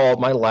going to be called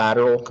my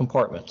lateral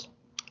compartment.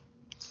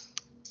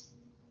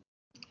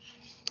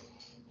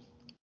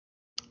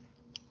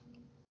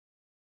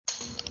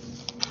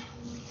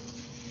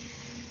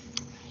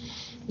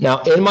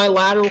 Now, in my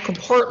lateral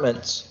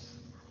compartments,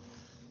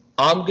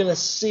 I'm going to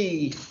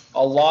see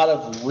a lot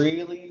of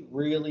really,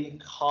 really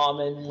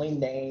commonly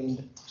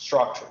named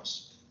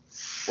structures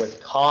with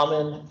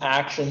common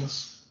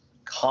actions,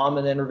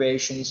 common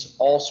innervations,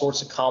 all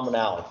sorts of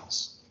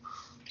commonalities.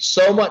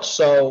 So much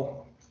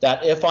so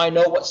that if I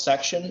know what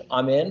section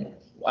I'm in,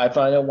 if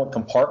I know what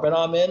compartment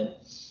I'm in,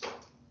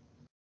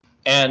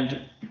 and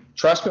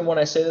trust me when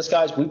I say this,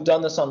 guys, we've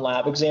done this on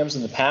lab exams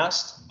in the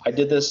past. I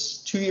did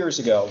this 2 years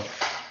ago.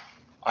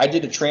 I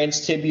did a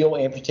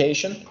transtibial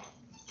amputation.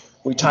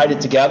 We tied it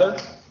together,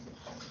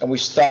 and we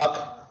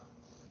stuck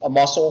a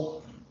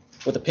muscle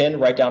with a pin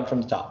right down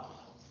from the top.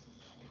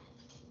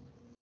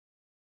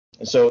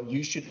 And so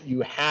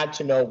you had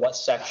to know what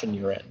section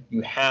you're in.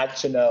 You had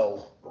to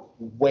know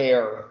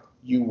where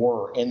you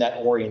were in that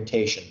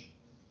orientation.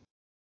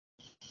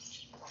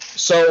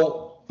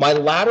 So my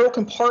lateral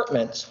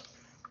compartment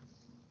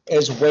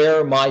is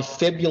where my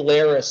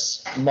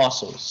fibularis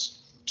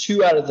muscles,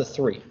 2 out of the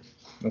 3,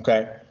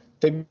 okay?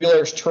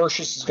 Fibularis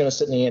tertius is going to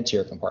sit in the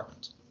anterior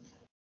compartment.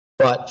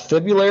 But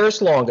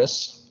fibularis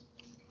longus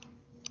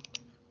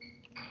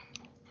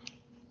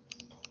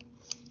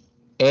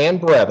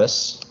and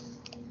brevis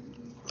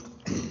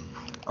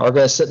are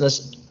going to sit in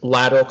this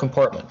lateral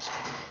compartment.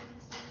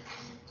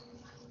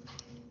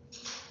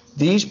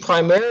 These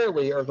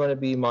primarily are going to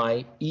be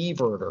my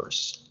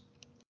everters.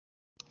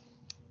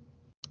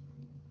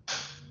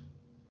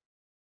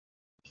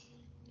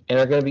 And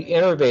are going to be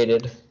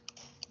innervated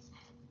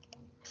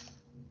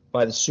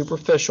by the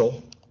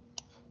superficial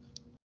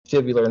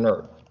fibular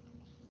nerve.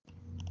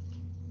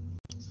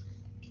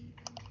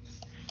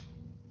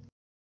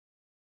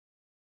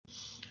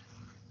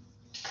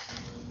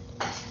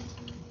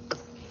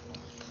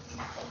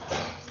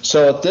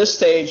 So at this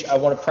stage, I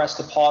want to press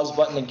the pause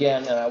button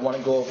again, and I want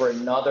to go over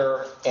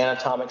another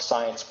anatomic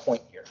science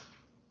point here.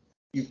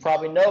 You've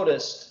probably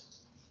noticed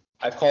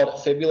I've called it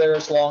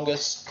fibularis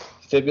longus,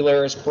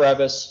 fibularis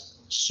brevis,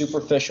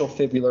 superficial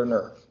fibular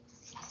nerve.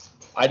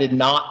 I did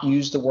not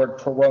use the word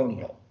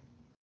peroneal,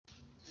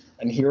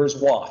 and here's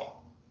why.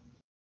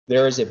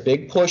 There is a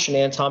big push in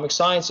anatomic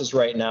sciences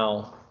right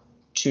now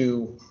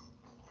to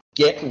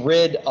get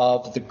rid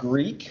of the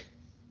Greek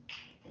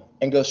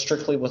and go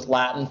strictly with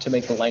Latin to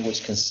make the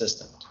language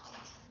consistent.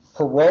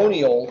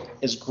 Peroneal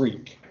is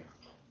Greek.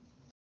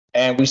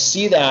 And we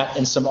see that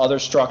in some other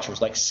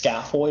structures, like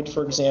scaphoid,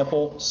 for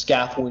example.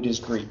 Scaphoid is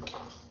Greek.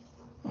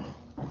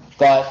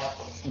 But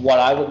what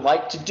I would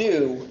like to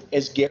do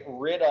is get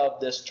rid of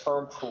this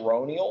term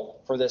peroneal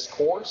for this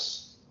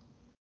course,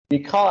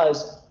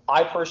 because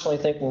I personally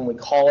think when we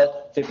call it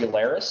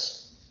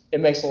fibularis, it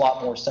makes a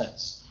lot more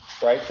sense,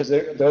 right? Because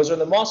those are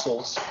the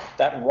muscles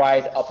that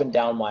ride up and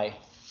down my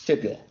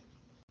fibula.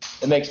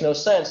 It makes no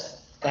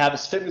sense to have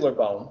this fibular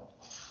bone,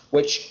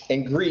 which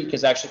in Greek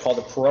is actually called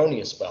the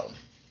peroneus bone.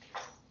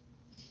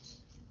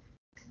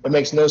 It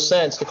makes no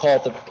sense to call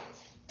it the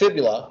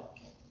fibula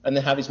and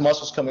then have these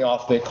muscles coming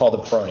off of it called the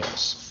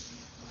peroneus.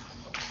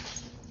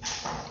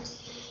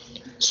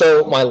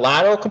 So my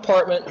lateral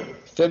compartment,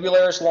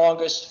 fibularis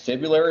longus,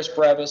 fibularis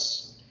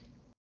brevis,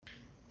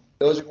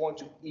 those are going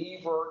to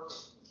evert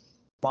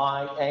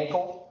my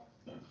ankle,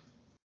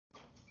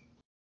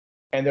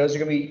 and those are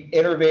going to be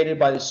innervated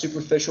by the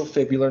superficial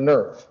fibular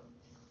nerve.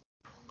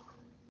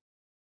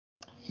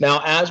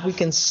 Now, as we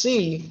can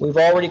see, we've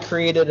already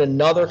created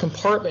another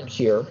compartment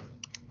here,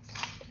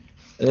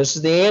 and this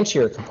is the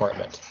anterior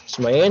compartment.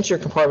 So my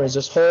anterior compartment is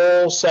this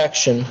whole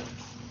section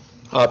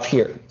up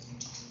here,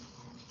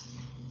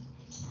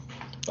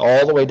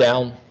 all the way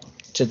down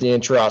to the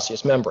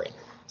interosseous membrane.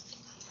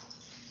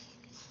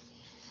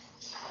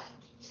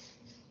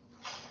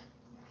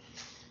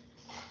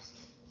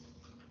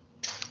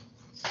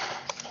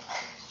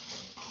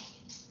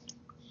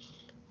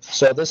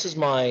 So this is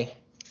my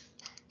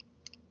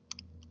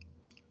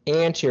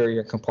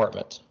anterior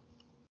compartment.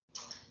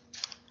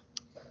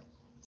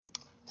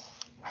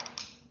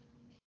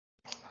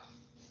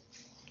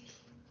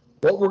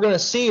 What we're going to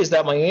see is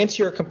that my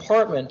anterior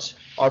compartment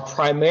are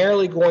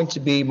primarily going to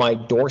be my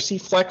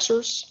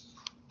dorsiflexors,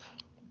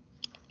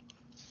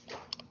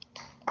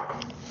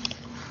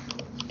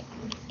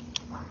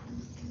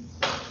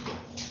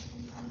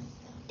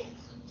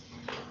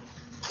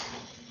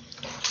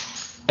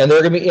 and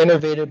they're going to be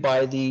innervated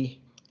by the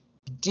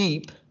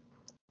deep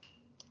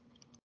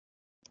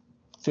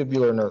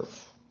fibular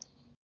nerve.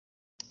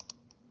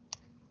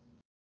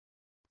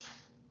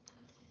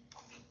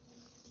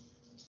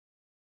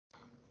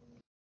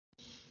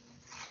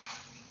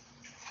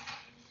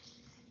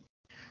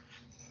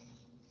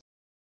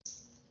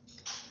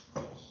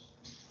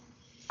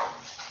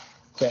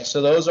 Okay,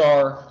 so those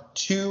are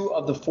 2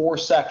 of the 4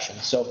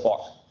 sections so far.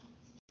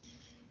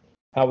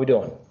 How are we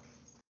doing?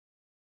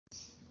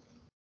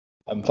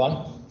 Having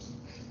fun?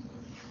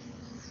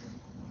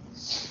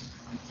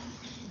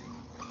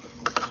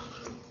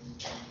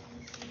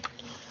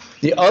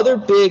 The other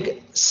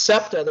big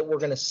septa that we're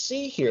going to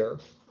see here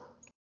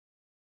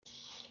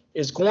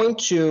is going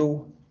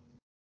to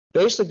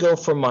basically go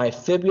from my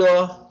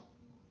fibula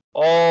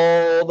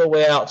all the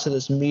way out to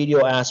this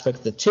medial aspect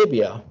of the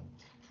tibia.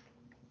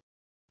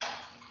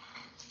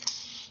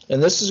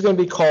 And this is going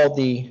to be called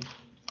the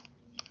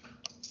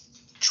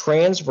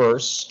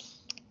transverse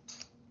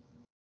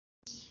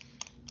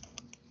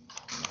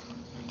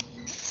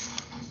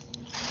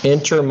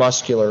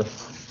intermuscular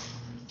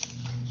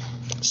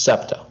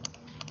septa,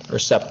 or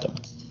septum.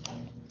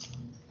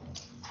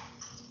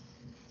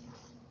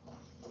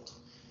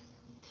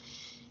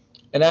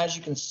 And as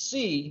you can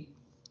see,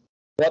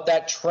 what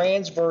that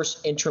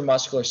transverse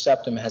intramuscular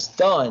septum has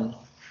done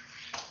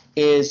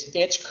is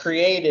it's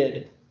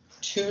created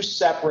 2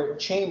 separate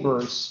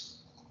chambers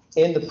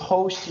in the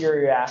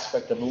posterior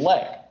aspect of the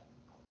leg.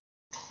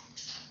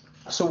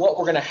 So what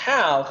we're going to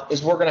have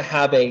is we're going to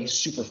have a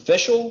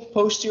superficial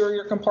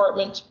posterior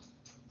compartment,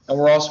 and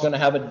we're also going to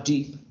have a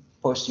deep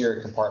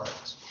posterior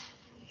compartment.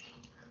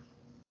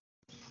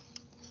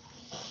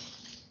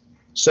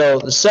 So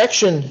the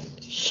section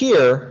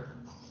here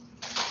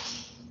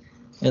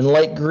in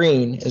light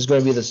green is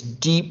going to be this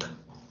deep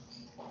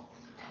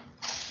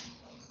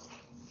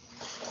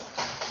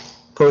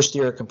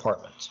posterior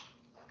compartment.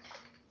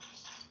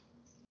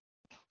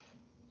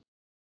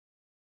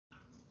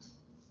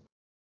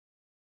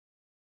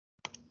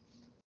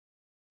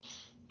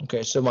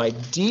 Okay, so my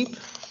deep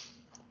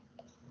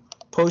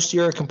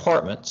posterior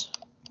compartment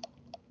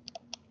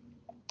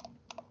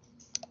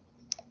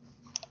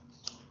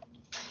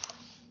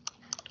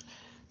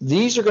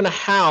these are going to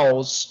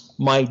house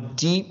my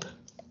deep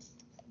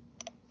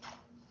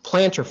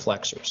plantar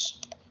flexors.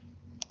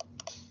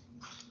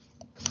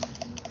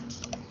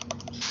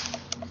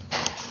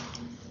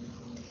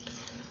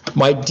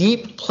 My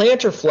deep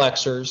plantar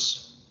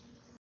flexors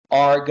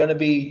are going to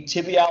be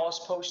tibialis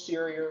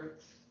posterior,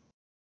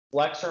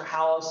 flexor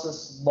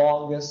hallucis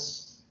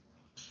longus,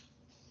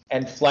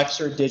 and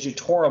flexor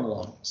digitorum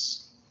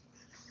longus.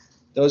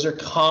 Those are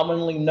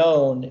commonly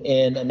known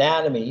in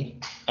anatomy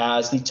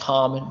as the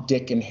Tom,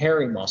 Dick, and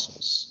Harry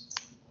muscles.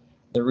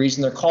 The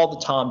reason they're called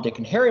the Tom, Dick,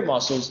 and Harry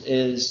muscles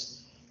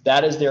is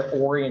that is their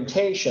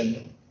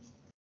orientation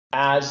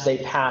as they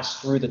pass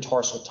through the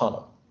tarsal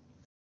tunnel.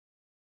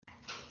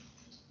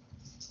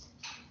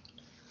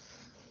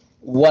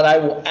 What I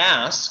will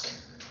ask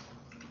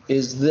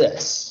is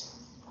this.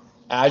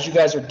 As you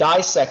guys are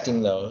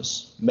dissecting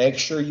those, make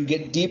sure you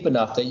get deep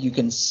enough that you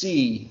can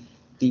see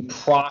the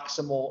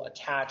proximal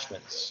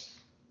attachments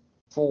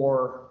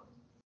for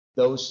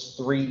those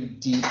 3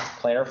 deep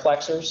plantar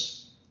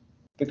flexors,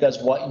 because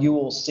what you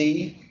will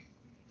see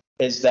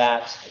is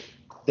that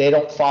they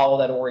don't follow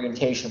that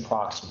orientation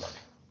proximally.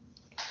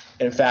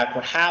 In fact,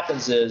 what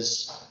happens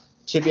is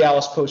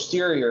tibialis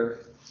posterior,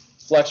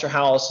 flexor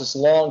hallucis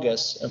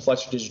longus, and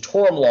flexor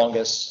digitorum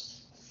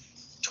longus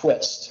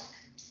twist,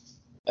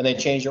 and they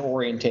change their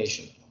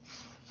orientation.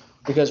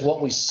 Because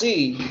what we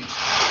see,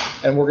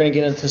 and we're going to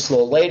get into this a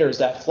little later, is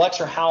that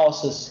flexor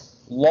hallucis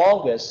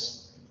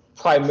longus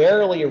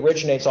primarily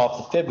originates off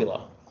the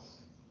fibula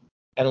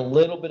and a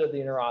little bit of the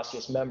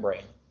interosseous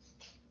membrane.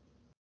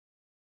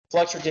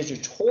 Flexor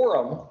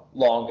digitorum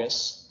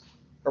longus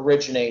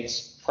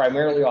originates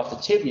primarily off the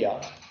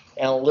tibia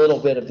and a little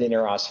bit of the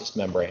interosseous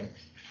membrane.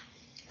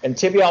 And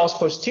tibialis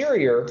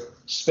posterior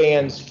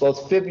spans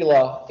both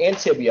fibula and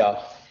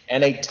tibia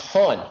and a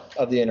ton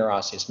of the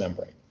interosseous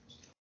membrane.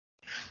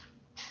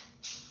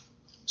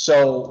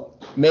 So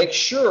make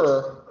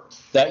sure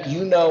that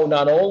you know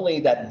not only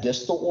that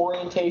distal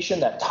orientation,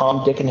 that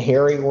Tom, Dick, and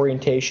Harry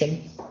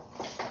orientation,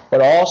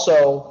 but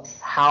also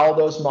how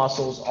those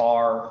muscles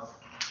are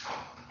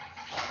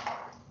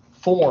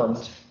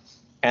formed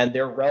and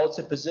their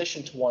relative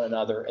position to one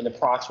another in the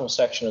proximal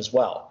section as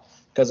well.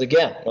 Because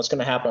again, what's going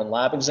to happen on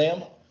lab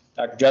exam,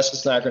 Dr.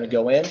 Justice and I are going to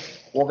go in,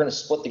 we're going to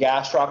split the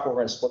gastroc, we're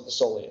going to split the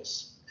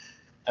soleus,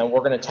 and we're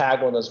going to tag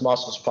one of those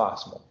muscles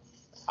proximal.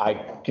 I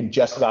can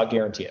just about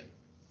guarantee it.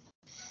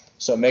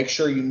 So make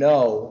sure you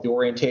know the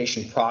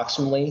orientation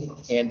proximally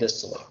and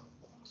distally.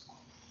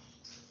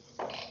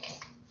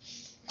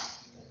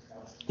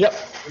 Yep.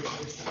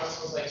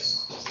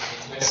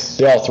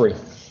 They're all 3.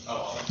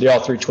 They're all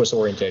 3 twist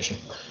orientation.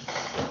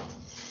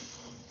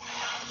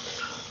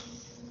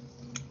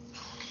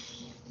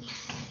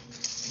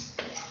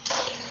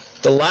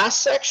 The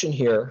last section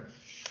here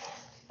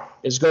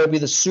is going to be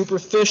the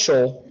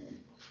superficial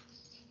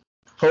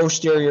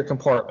posterior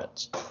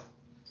compartment.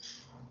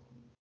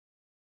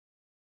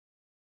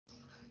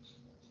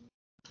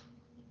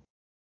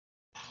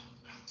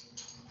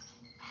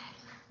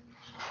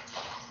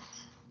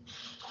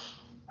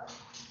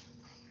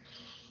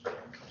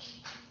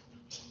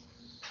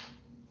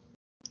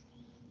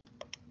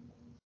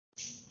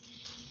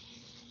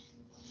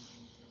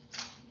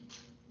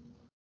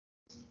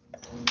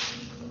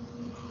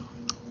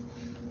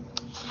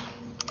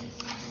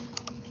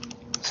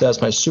 So that's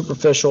my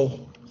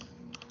superficial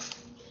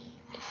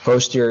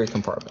posterior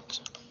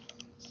compartment.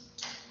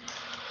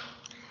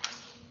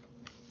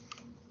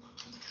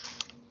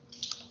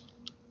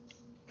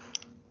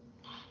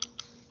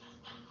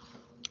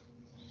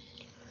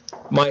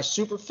 My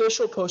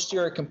superficial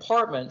posterior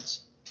compartment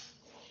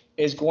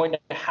is going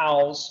to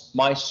house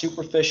my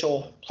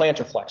superficial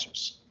plantar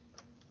flexors.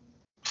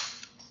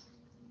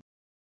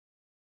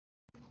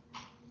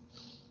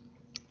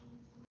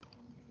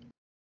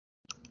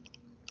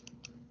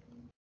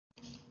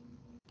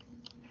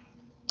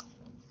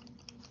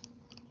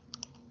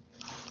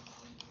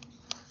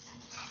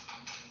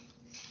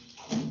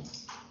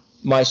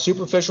 My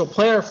superficial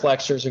plantar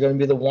flexors are going to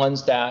be the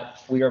ones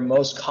that we are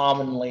most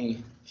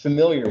commonly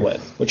familiar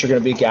with, which are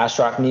going to be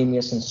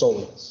gastrocnemius and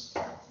soleus.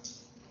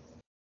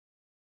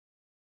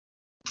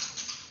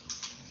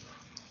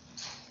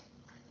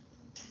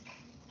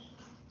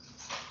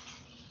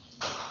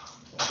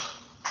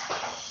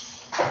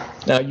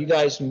 Now, you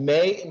guys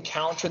may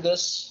encounter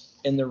this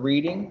in the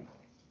reading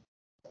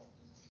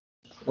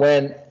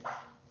when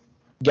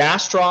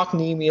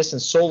gastrocnemius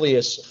and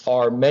soleus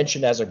are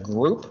mentioned as a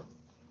group.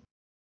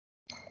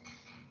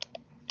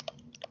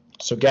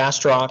 So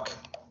gastroc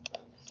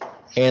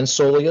and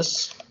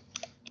soleus.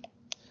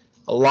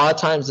 A lot of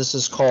times this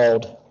is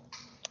called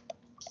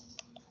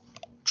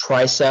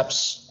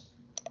triceps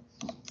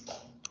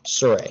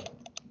surae.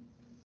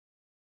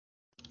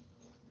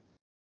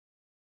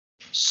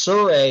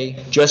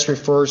 Surae just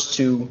refers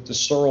to the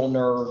sural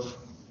nerve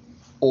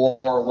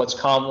or what's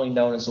commonly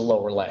known as the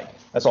lower leg.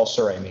 That's all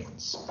surae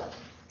means.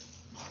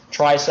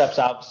 Triceps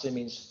obviously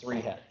means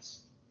 3 heads.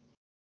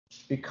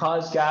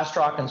 Because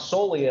gastroc and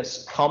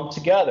soleus come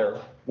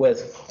together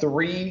with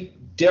 3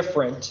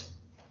 different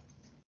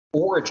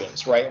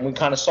origins, right? And we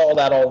kind of saw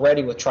that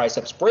already with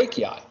triceps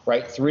brachii,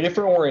 right? 3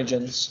 different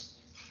origins,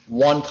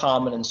 1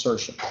 common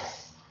insertion.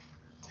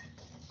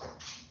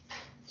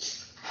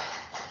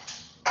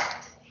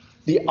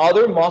 The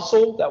other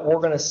muscle that we're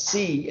going to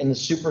see in the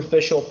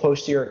superficial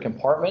posterior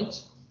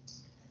compartment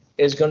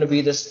is going to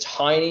be this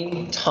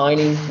tiny,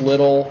 tiny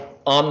little,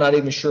 I'm not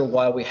even sure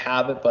why we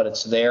have it, but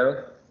it's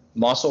there,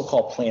 muscle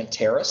called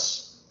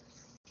plantaris.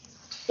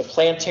 The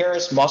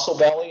plantaris muscle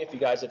belly, if you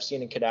guys have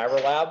seen in cadaver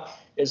lab,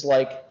 is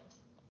like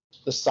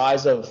the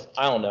size of,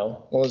 I don't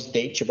know, one of those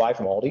dates you buy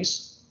from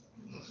Aldi's.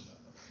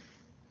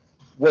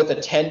 With a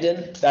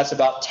tendon that's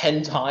about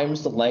 10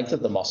 times the length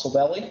of the muscle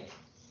belly.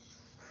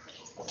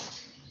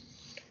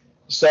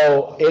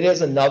 So it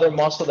is another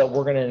muscle that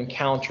we're going to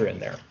encounter in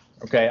there.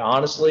 Okay,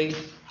 honestly,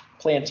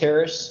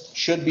 plantaris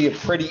should be a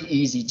pretty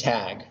easy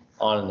tag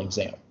on an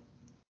exam.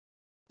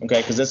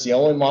 Okay, because it's the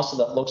only muscle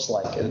that looks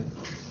like it.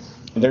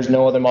 There's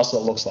no other muscle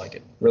that looks like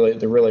it. Really,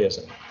 there really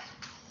isn't.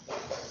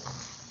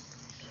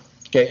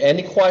 Okay,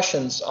 any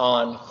questions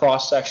on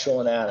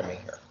cross-sectional anatomy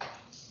here?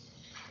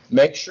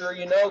 Make sure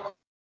you know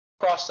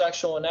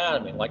cross-sectional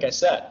anatomy. Like I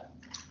said,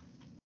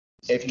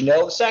 if you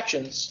know the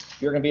sections,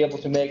 you're going to be able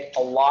to make a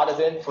lot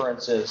of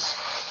inferences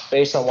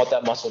based on what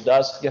that muscle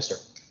does. Yes, sir.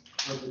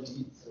 For the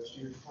deep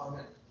posterior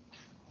compartment,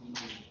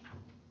 the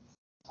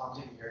Tom,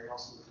 Dick, and Harry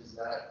muscle,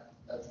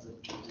 that's the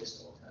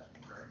distal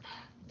attachment,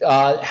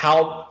 correct?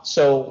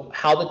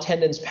 How the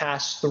tendons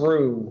pass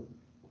through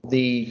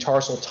the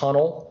tarsal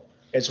tunnel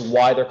is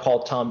why they're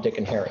called Tom, Dick,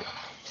 and Harry.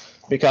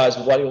 Because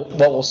what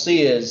we'll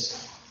see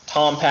is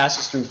Tom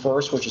passes through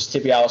first, which is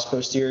tibialis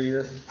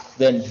posterior.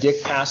 Then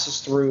Dick passes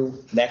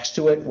through next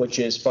to it, which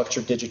is flexor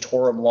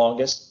digitorum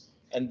longus.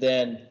 And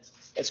then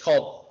it's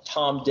called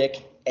Tom,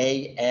 Dick,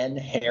 A-N,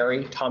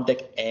 Harry, Tom,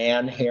 Dick,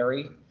 and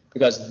Harry,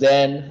 because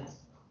then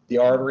the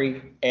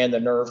artery and the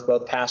nerve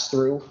both pass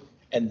through,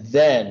 and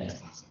then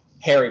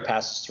Harry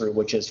passes through,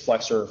 which is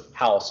flexor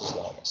hallucis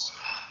longus.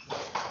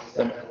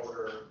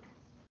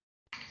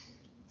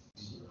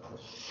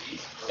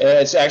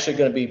 It's actually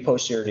going to be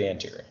posterior to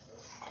anterior,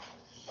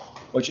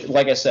 which,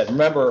 like I said,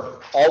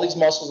 remember, all these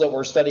muscles that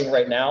we're studying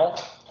right now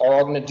are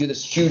all going to do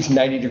this huge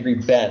 90-degree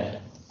bend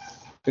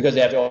because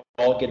they have to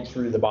all get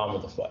through the bottom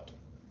of the foot.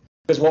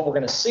 Because what we're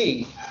going to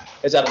see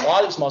is that a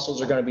lot of these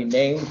muscles are going to be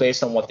named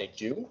based on what they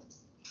do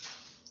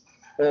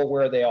or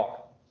where they are,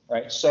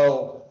 right?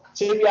 So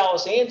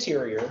tibialis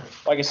anterior,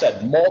 like I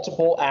said,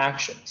 multiple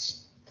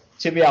actions.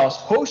 Tibialis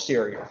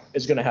posterior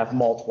is going to have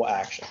multiple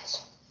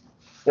actions.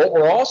 What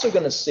we're also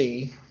going to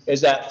see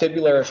is that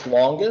fibularis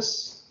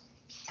longus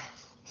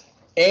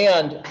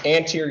and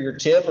anterior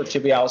tib, or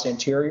tibialis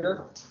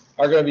anterior,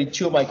 are going to be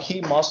two of my key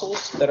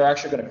muscles that are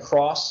actually going to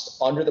cross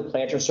under the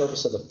plantar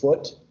surface of the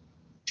foot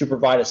to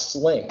provide a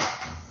sling.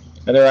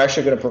 And they're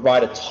actually going to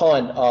provide a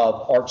ton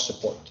of arch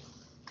support.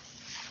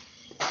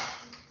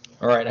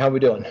 All right, how are we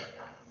doing?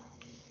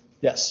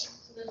 Yes?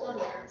 So there's no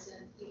nerves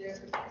in either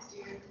of the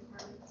posterior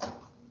compartments?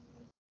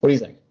 What do you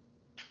think?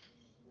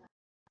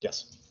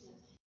 Yes.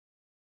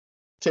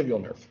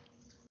 Tibial nerve.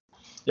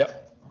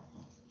 Yep.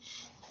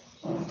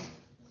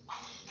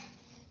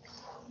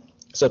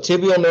 So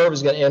tibial nerve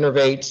is going to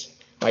innervate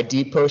my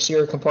deep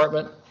posterior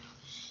compartment,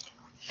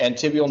 and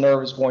tibial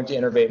nerve is going to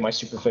innervate my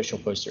superficial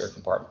posterior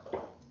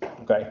compartment.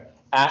 Okay?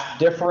 At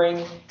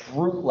differing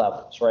root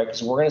levels, right?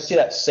 Because we're going to see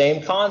that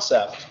same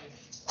concept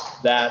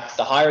that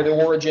the higher the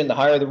origin, the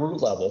higher the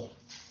root level.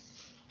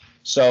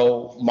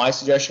 So my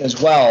suggestion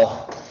as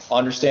well,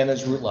 understand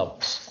those root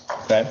levels.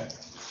 Okay?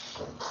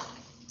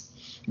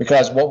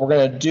 Because what we're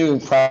going to do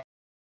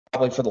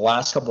probably for the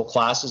last couple of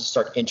classes is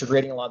start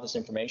integrating a lot of this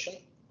information.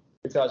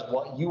 Because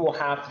what you will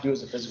have to do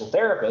as a physical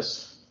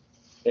therapist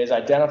is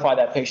identify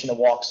that patient that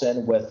walks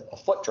in with a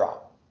foot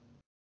drop.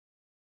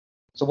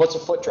 So what's a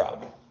foot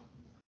drop?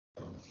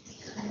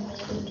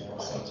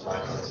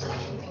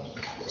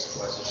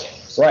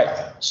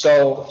 Right.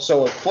 So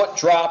a foot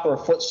drop or a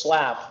foot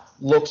slap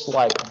looks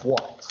like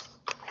what?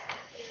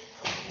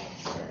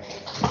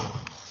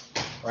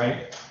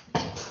 Right?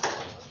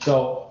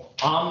 So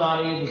I'm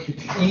not able to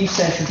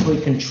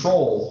eccentrically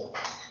control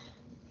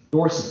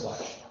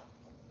dorsiflexion.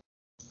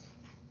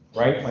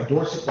 Right? My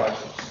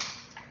dorsiflexors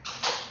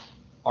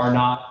are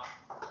not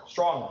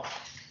strong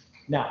enough.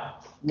 Now,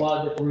 a lot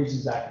of different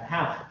reasons that can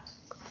happen.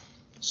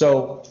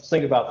 So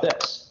think about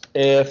this.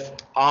 If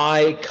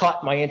I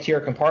cut my anterior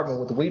compartment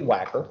with a weed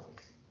whacker,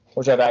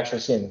 which I've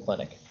actually seen in the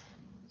clinic,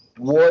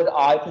 would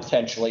I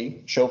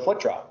potentially show foot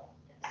drop?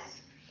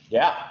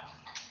 Yeah.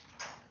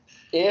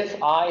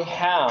 If I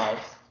have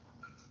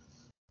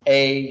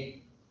a,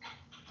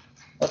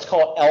 let's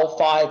call it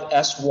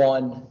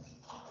L5-S1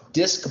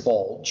 disc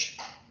bulge,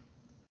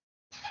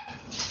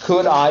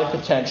 could I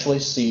potentially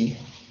see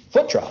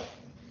foot drop?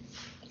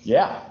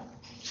 Yeah.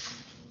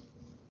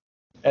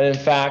 And in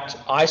fact,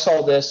 I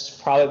saw this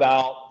probably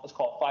about, let's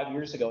call it 5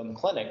 years ago in the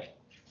clinic.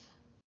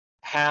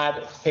 Had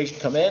a patient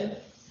come in,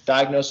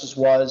 diagnosis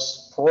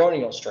was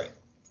peroneal strain.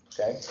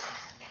 Okay.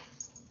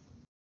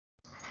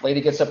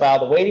 Lady gets up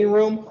out of the waiting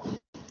room.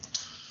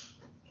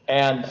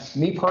 And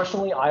me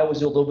personally, I always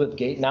do a little bit of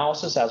gait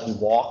analysis as we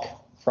walk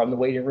from the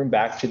waiting room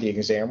back to the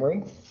exam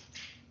room.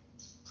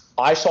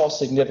 I saw a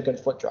significant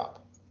foot drop.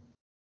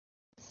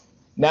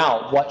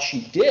 Now, what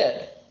she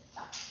did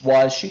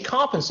was she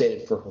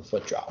compensated for her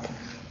foot drop.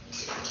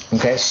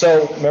 Okay,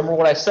 so remember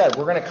what I said,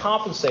 we're going to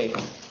compensate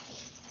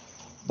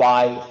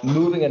by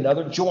moving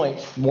another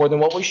joint more than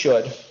what we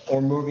should,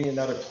 or moving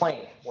another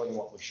plane more than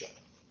what we should.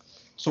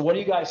 So what do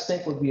you guys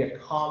think would be a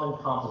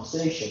common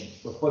compensation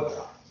for foot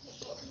drop?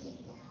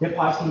 Hip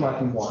hyphen might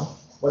be one.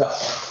 What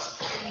else?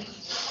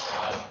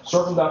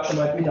 Circumduction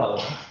might be another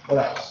one. What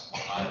else?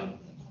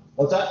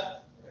 What's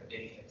that?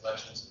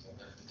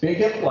 Big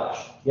hip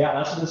flexion. Yeah,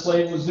 that's what this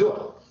lady was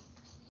doing.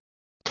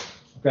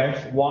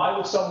 Okay, why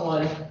would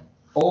someone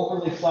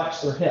overly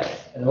flex their hip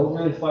and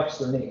overly flex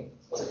their knee?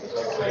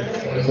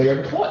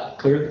 Clear the foot,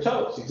 clear the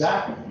toes,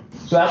 exactly.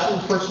 So that's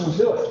what this person was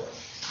doing.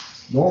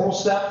 Normal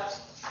step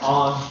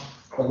on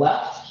the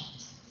left.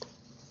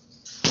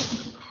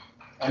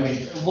 I mean,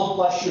 it looked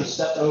like she was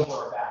stepped over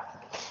her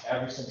back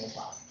every single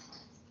time.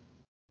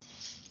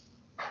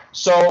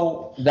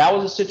 So that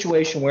was a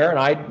situation where, and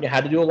I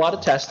had to do a lot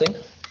of testing.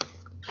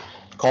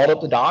 Called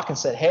up the doc and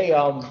said, hey,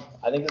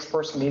 I think this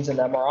person needs an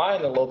MRI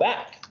in the low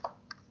back.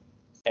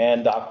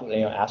 And doc,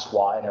 asked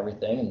why and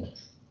everything. And he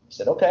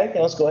said, okay,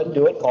 let's go ahead and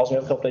do it. Calls me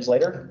up a couple days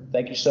later.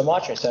 Thank you so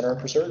much. I sent her in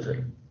for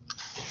surgery.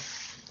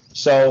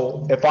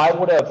 So if I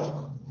would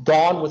have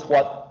gone with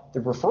what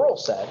the referral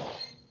said,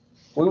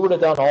 we would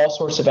have done all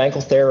sorts of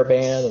ankle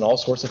TheraBand and all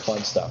sorts of fun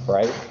stuff,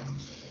 right?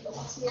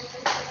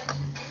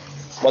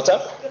 What's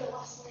up?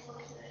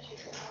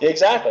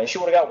 Exactly. She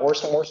would have got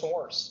worse and worse and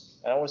worse.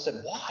 And I would have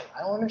said, why?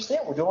 I don't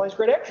understand. We're doing all these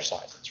great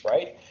exercises,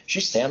 right?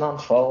 She's standing on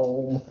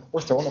foam.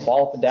 We're throwing the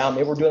ball up and down.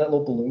 Maybe we're doing that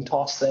little balloon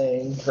toss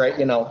thing,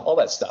 right? All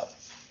that stuff.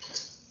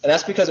 And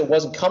that's because it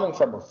wasn't coming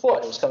from her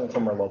foot. It was coming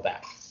from her low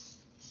back.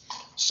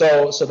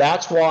 So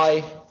that's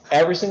why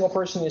every single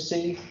person you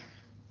see,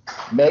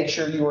 make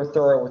sure you are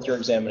thorough with your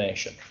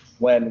examination.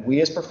 When we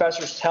as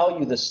professors tell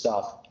you this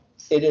stuff,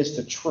 it is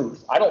the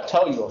truth. I don't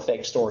tell you a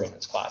fake story in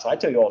this class. I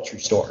tell you all true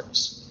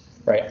stories,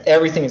 right?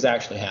 Everything has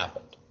actually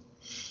happened.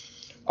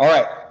 All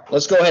right,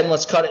 let's go ahead and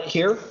let's cut it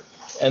here.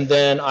 And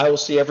then I will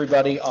see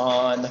everybody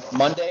on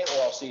Monday,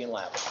 or I'll see you in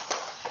lab.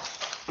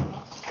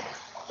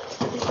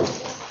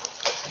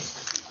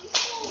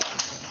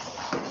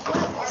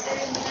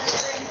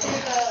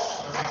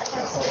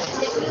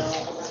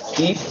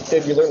 Deep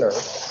fibular nerve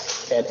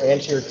and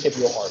anterior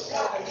tibial artery.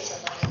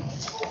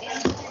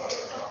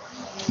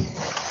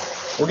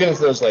 We'll get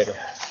into those later.